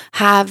people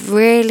have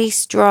really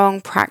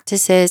strong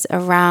practices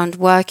around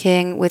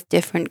working with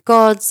different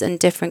gods and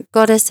different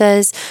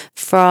goddesses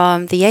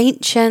from the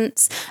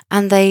ancients,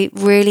 and they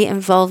really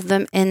involve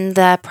them in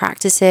their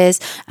practices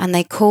and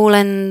they call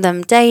in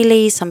them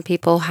daily. Some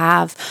people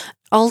have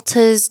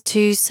altars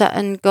to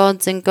certain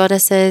gods and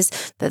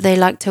goddesses that they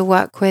like to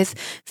work with.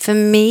 For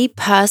me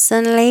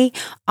personally,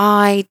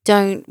 I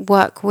don't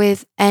work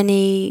with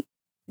any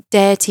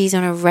deities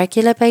on a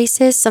regular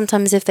basis.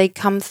 Sometimes if they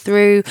come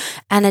through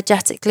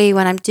energetically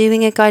when I'm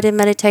doing a guided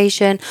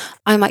meditation,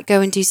 I might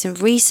go and do some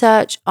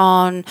research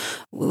on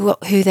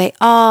who they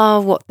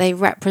are, what they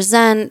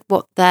represent,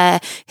 what their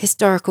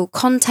historical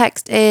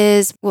context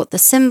is, what the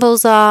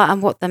symbols are,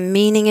 and what the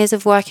meaning is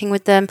of working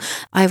with them.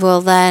 I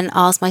will then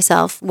ask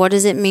myself, what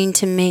does it mean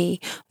to me?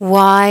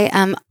 Why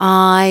am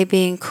I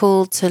being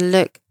called to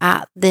look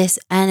at this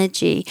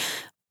energy?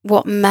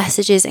 What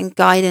messages and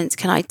guidance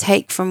can I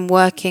take from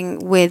working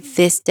with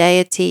this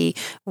deity,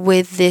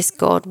 with this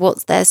God?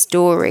 What's their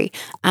story?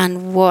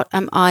 And what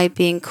am I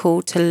being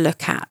called to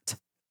look at?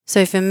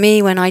 So for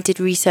me, when I did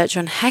research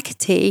on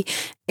Hecate,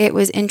 it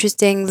was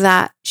interesting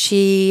that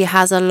she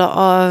has a lot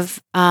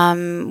of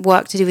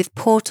work to do with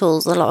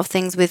portals, a lot of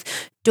things with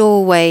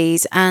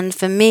doorways. And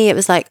for me, it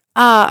was like,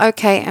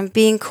 okay, I'm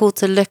being called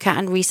to look at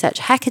and research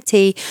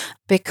Hecate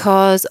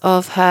because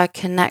of her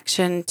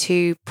connection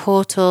to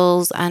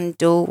portals and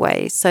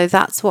doorways. So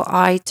that's what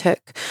I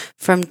took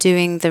from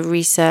doing the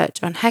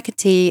research on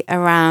Hecate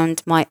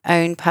around my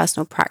own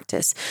personal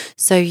practice.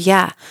 So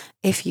yeah,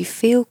 if you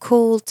feel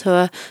called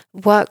to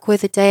work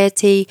with a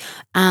deity,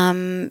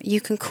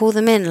 you can call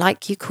them in,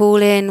 like you call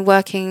in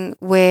working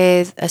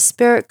with a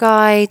spirit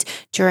guide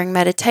during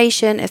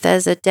meditation. If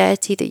there's a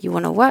deity that you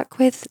want to work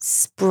with,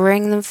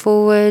 bring them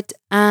forward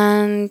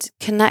and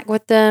connect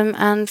with them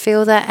and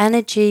feel their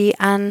energy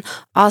and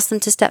ask them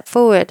to step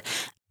forward.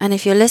 And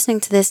if you're listening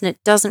to this and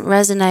it doesn't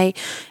resonate,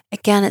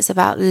 again, it's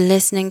about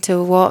listening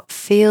to what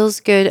feels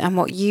good and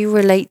what you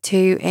relate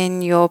to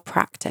in your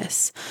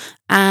practice.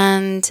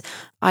 And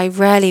I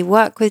rarely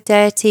work with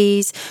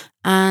deities,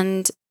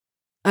 and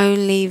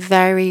only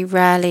very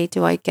rarely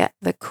do I get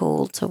the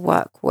call to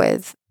work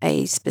with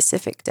a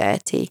specific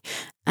deity.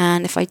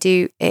 And if I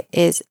do, it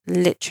is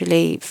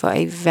literally for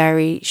a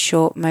very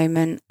short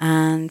moment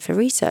and for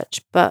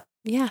research. But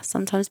yeah,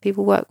 sometimes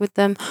people work with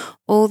them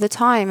all the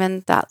time,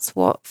 and that's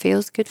what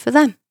feels good for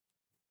them.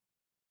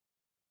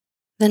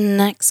 The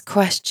next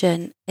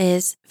question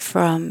is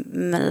from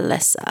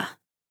Melissa.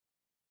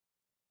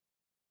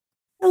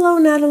 Hello,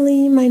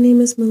 Natalie. My name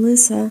is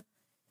Melissa,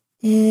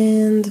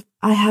 and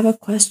I have a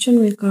question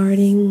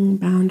regarding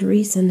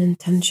boundaries and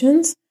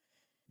intentions.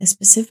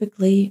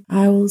 Specifically,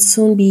 I will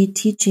soon be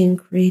teaching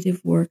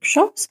creative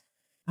workshops.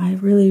 I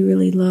really,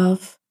 really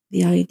love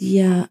the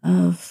idea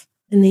of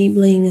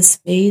enabling a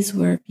space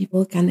where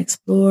people can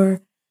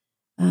explore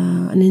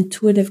an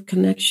intuitive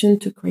connection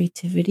to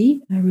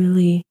creativity. I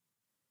really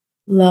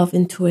love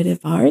intuitive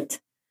art.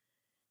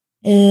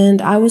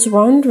 And I was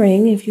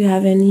wondering if you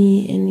have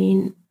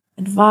any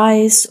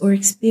advice or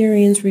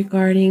experience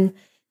regarding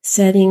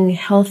setting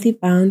healthy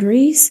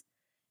boundaries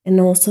and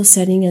also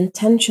setting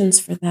intentions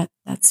for that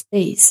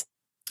space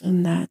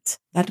and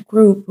that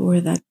group or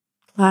that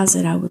class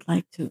that I would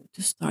like to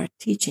start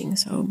teaching.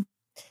 So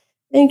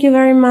thank you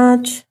very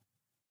much.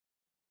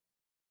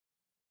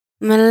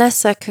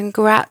 Melissa,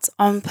 congrats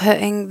on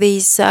putting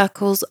these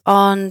circles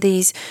on,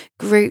 these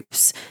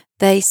groups.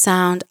 They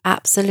sound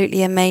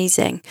absolutely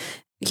amazing.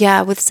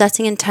 Yeah, with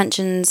setting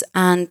intentions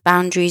and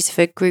boundaries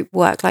for group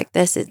work like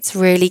this, it's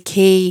really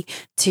key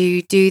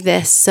to do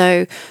this.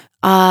 So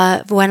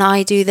when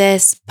I do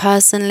this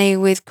personally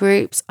with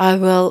groups, I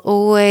will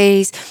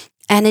always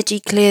energy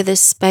clear the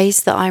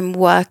space that I'm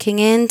working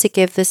in to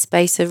give the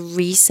space a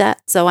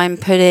reset. So I'm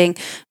putting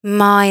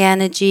my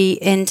energy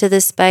into the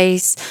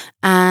space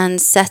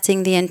and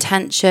setting the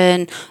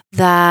intention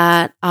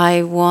that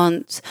I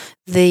want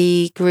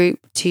the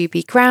group to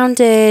be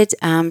grounded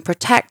and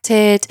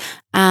protected,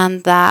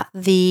 and that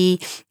the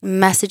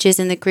messages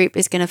in the group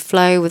is going to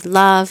flow with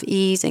love,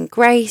 ease, and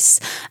grace.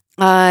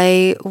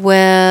 I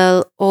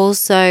will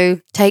also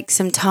take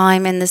some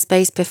time in the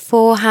space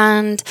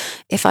beforehand,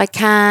 if I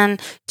can,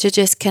 to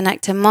just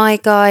connect to my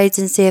guides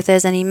and see if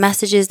there's any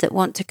messages that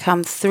want to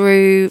come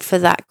through for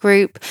that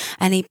group,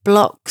 any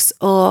blocks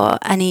or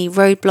any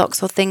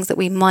roadblocks or things that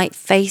we might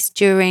face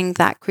during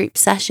that group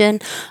session.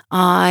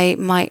 I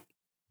might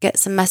get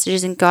some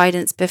messages and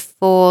guidance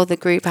before the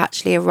group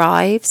actually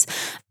arrives.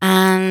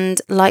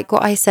 And like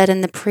what I said in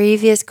the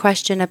previous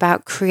question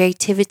about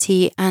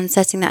creativity and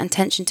setting that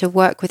intention to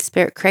work with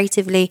spirit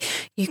creatively,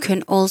 you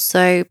can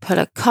also pull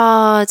a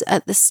card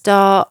at the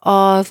start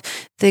of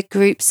the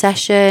group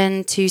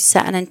session to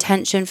set an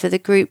intention for the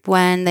group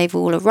when they've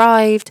all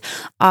arrived.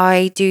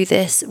 I do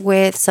this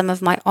with some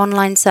of my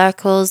online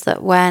circles,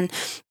 that when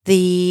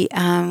the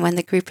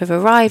group have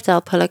arrived,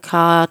 I'll pull a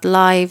card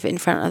live in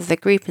front of the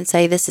group and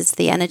say, this is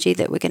the energy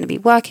that we're going to be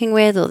working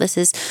with, or this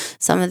is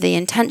some of the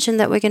intention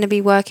that we're going to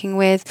be working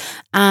with.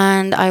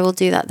 And I will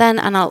do that then,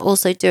 and I'll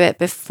also do it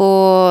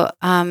before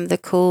the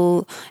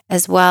call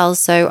as well.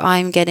 So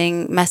I'm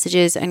getting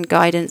messages and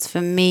guidance for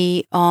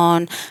me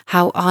on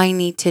how I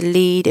need to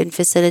lead and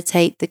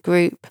facilitate the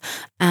group,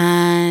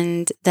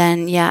 and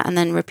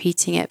then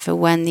repeating it for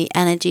when the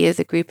energy of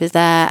the group is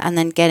there, and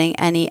then getting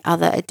any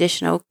other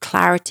additional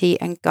clarity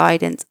and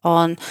guidance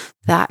on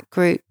that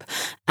group.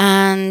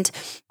 And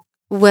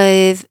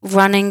with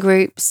running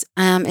groups,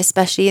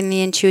 especially in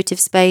the intuitive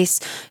space,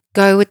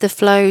 go with the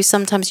flow.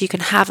 Sometimes you can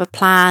have a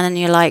plan and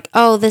you're like,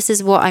 oh, this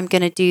is what I'm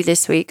going to do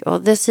this week, or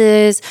this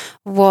is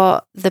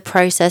what the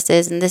process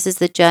is, and this is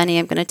the journey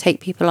I'm going to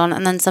take people on.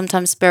 And then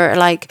sometimes spirit are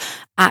like,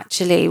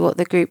 actually what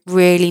the group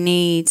really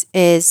needs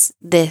is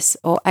this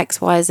or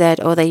X, Y, Z,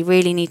 or they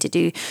really need to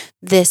do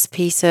this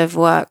piece of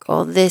work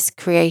or this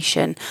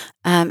creation,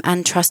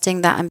 and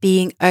trusting that and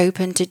being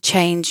open to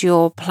change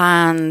your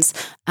plans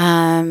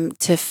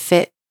to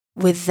fit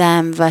with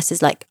them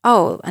versus like,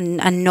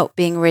 and not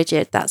being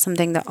rigid. That's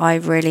something that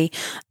I've really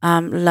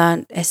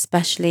learned,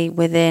 especially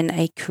within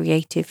a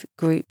creative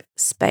group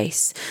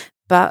space.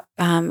 But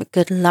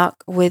good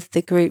luck with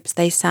the groups.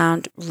 They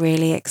sound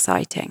really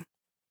exciting.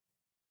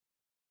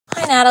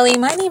 Hi, Natalie.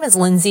 My name is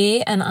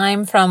Lindsay, and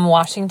I'm from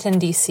Washington,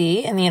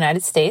 D.C. in the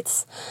United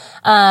States.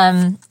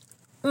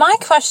 My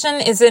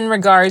question is in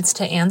regards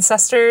to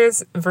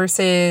ancestors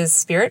versus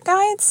spirit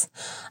guides.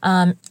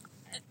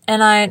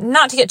 And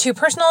not to get too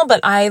personal, but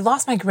I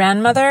lost my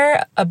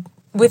grandmother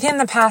within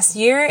the past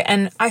year,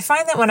 and I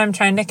find that when I'm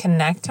trying to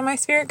connect to my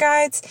spirit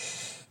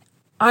guides,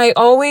 I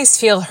always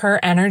feel her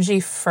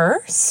energy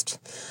first.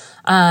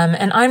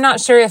 And I'm not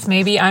sure if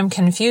maybe I'm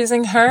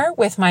confusing her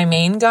with my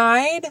main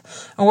guide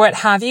or what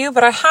have you,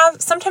 but I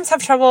sometimes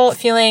have trouble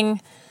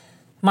feeling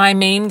my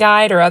main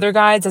guide or other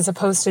guides as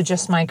opposed to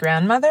just my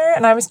grandmother.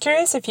 And I was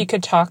curious if you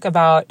could talk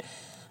about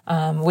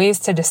ways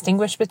to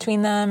distinguish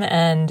between them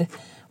and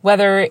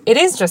whether it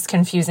is just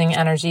confusing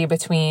energy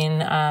between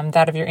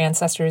that of your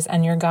ancestors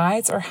and your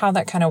guides, or how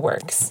that kind of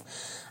works.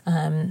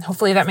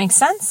 Hopefully that makes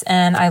sense.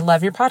 And I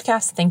love your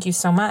podcast. Thank you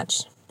so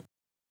much.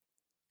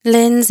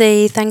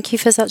 Lindsay, thank you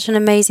for such an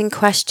amazing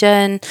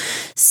question.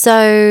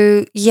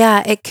 So,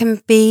 yeah, it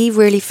can be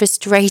really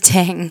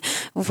frustrating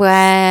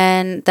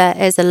when there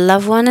is a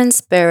loved one in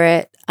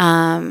spirit,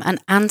 an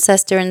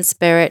ancestor in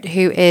spirit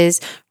who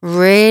is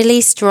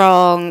really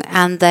strong,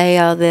 and they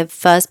are the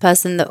first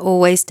person that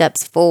always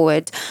steps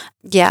forward.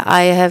 Yeah,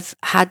 I have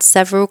had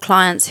several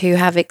clients who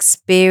have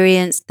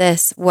experienced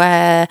this,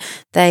 where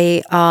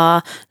they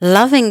are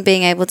loving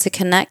being able to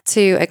connect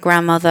to a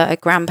grandmother, a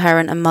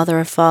grandparent, a mother,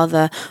 a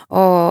father,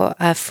 or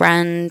a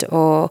friend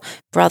or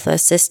brother,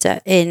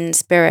 sister in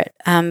spirit.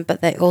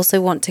 But they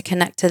also want to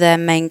connect to their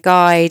main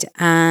guide,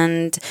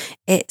 and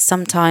it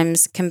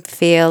sometimes can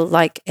feel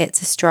like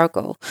it's a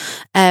struggle.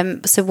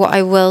 So what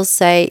I will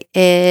say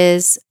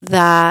is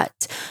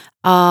that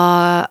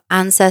our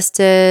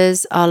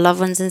ancestors, our loved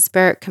ones in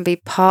spirit can be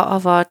part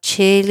of our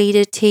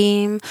cheerleader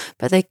team,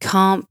 but they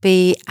can't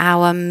be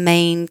our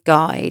main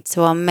guide.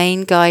 So our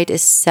main guide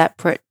is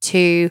separate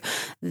to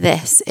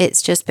this.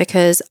 It's just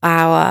because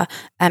our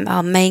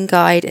main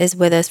guide is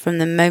with us from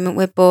the moment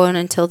we're born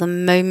until the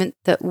moment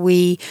that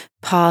we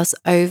pass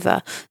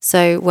over.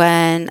 So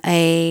when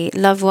a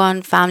loved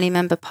one, family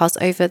member pass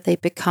over, they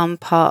become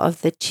part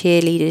of the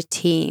cheerleader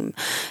team.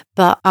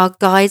 But our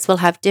guides will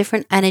have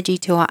different energy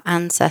to our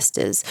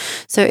ancestors.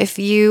 So if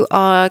you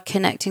are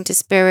connecting to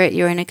spirit,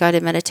 you're in a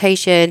guided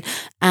meditation,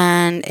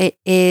 and it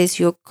is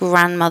your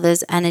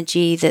grandmother's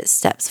energy that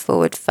steps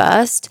forward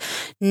first,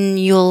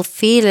 you'll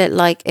feel it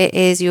like it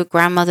is your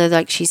grandmother,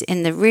 like she's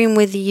in the room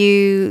with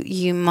you.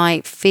 You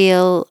might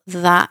feel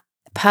that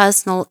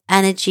personal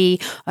energy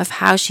of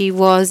how she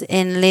was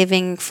in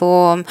living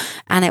form,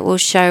 and it will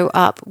show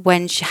up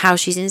when how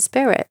she's in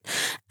spirit.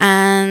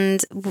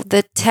 And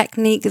the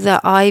technique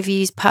that I've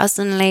used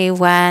personally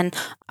when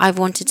I've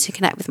wanted to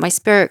connect with my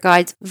spirit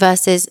guides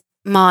versus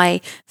my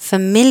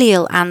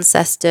familial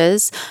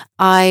ancestors,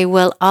 I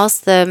will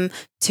ask them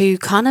to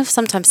kind of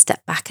sometimes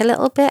step back a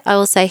little bit. I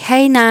will say,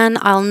 hey Nan,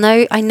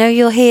 I know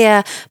you're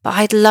here, but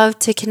I'd love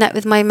to connect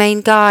with my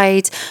main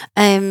guide.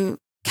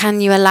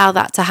 Can you allow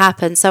that to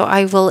happen? So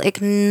I will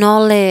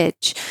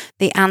acknowledge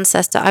the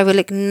ancestor. I will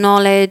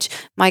acknowledge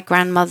my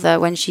grandmother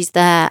when she's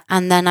there.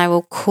 And then I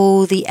will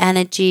call the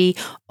energy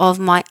of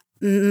my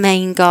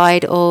main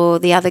guide or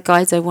the other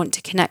guides I want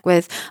to connect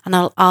with, and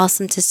I'll ask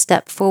them to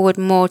step forward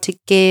more to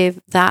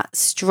give that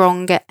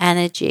stronger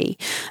energy.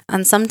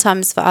 And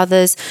sometimes for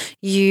others,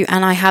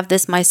 and I have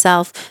this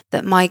myself,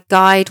 that my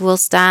guide will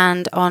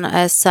stand on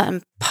a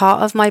certain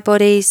part of my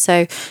body.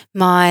 So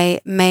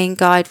my main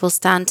guide will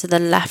stand to the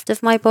left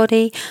of my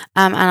body,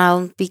 and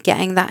I'll be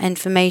getting that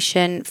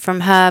information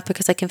from her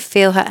because I can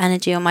feel her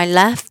energy on my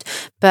left.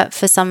 But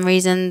for some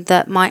reason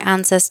that my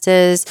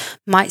ancestors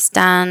might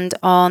stand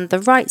on the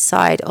right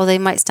side, or they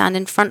might stand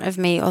in front of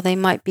me, or they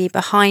might be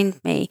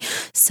behind me.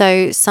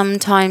 So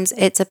sometimes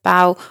it's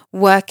about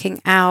working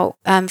out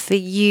for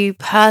you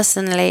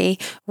personally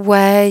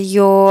where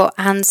your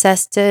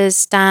ancestors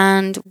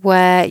stand,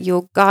 where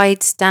your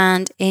guides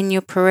stand in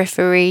your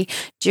periphery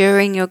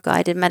during your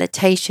guided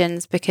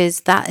meditations,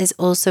 because that is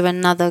also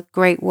another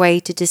great way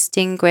to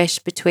distinguish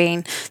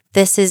between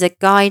this is a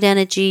guide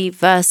energy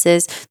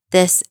versus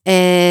this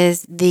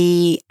is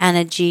the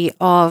energy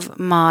of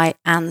my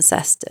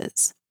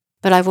ancestors.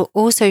 But I will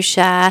also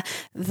share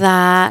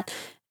that,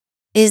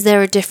 is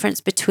there a difference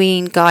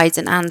between guides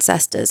and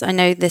ancestors? I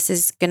know this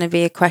is going to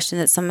be a question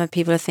that some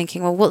people are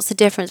thinking, well, what's the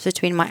difference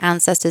between my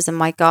ancestors and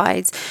my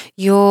guides?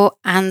 Your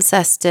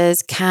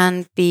ancestors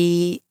can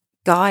be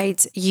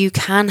guides. You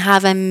can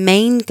have a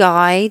main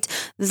guide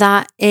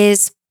that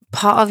is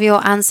part of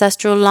your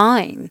ancestral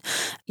line.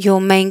 Your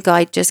main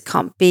guide just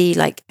can't be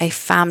like a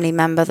family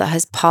member that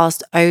has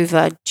passed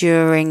over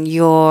during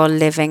your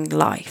living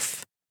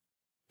life.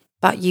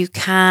 But you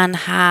can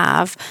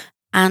have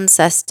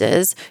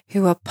ancestors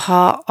who are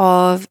part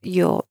of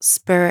your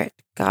spirit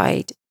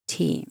guide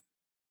team.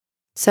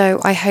 So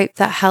I hope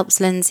that helps,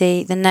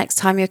 Lindsay. The next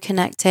time you're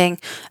connecting,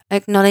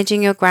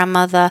 acknowledging your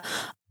grandmother,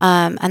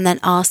 and then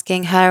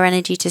asking her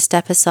energy to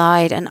step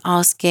aside and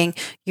asking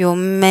your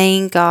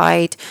main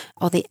guide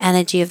or the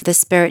energy of the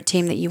spirit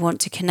team that you want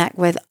to connect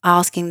with,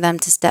 asking them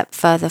to step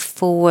further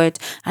forward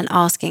and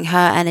asking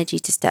her energy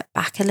to step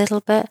back a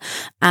little bit.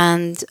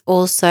 And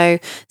also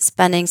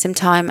spending some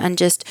time and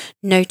just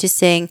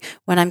noticing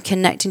when I'm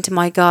connecting to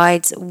my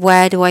guides,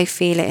 where do I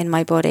feel it in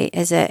my body?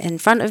 Is it in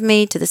front of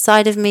me, to the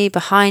side of me,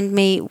 behind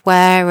me?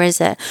 Where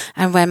is it?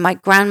 And when my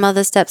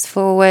grandmother steps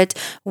forward,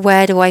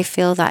 where do I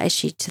feel that? Is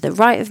she to the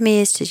right of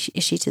me? Is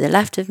she to the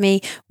left of me?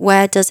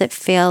 Where does it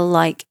feel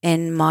like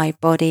in my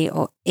body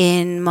or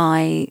in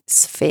my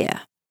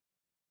sphere?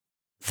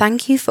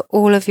 Thank you for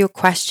all of your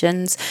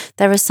questions.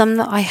 There are some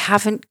that I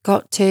haven't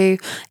got to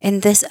in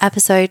this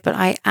episode, but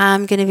I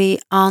am going to be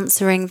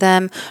answering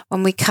them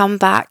when we come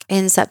back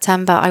in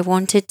September. I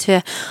wanted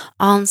to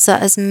answer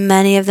as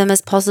many of them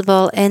as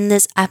possible in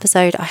this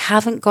episode. I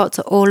haven't got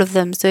to all of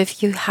them. So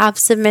if you have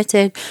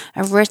submitted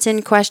a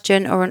written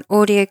question or an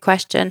audio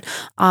question,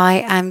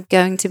 I am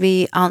going to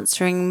be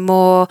answering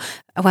more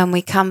when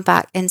we come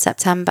back in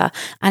September.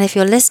 And if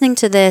you're listening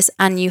to this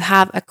and you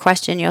have a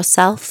question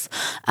yourself,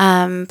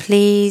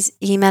 please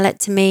email it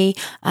to me,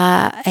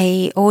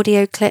 a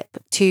audio clip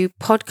to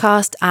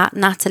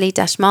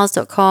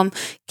podcast@natalie-miles.com.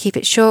 Keep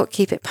it short,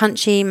 keep it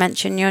punchy,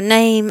 mention your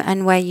name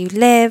and where you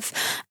live,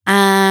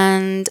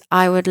 and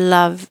I would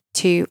love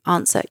to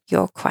answer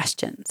your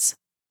questions.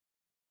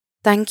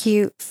 Thank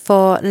you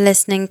for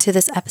listening to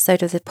this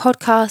episode of the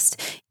podcast.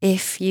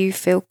 If you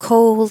feel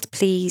called,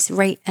 please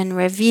rate and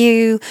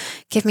review.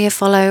 Give me a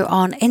follow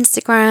on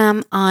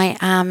Instagram. I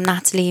am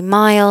Natalie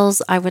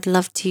Miles. I would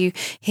love to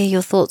hear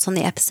your thoughts on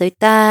the episode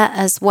there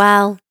as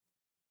well.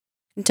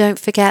 Don't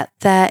forget,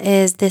 there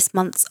is this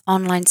month's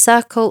online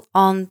circle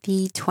on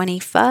the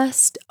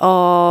 21st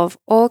of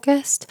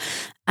August.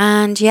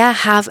 And yeah,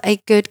 have a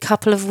good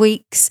couple of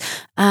weeks.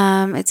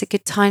 It's a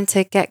good time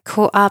to get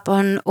caught up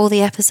on all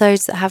the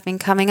episodes that have been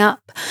coming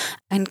up,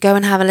 and go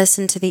and have a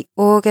listen to the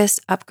August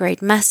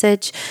upgrade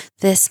message,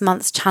 this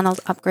month's channeled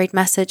upgrade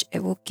message.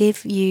 It will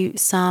give you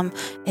some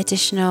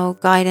additional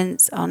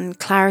guidance on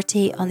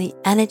clarity on the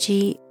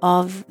energy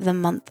of the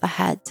month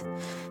ahead.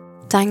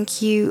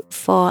 Thank you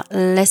for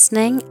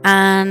listening.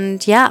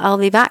 And yeah, I'll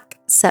be back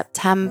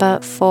September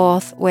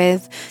 4th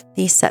with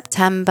the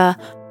September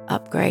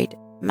upgrade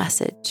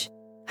message.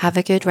 Have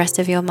a good rest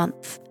of your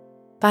month.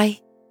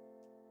 Bye.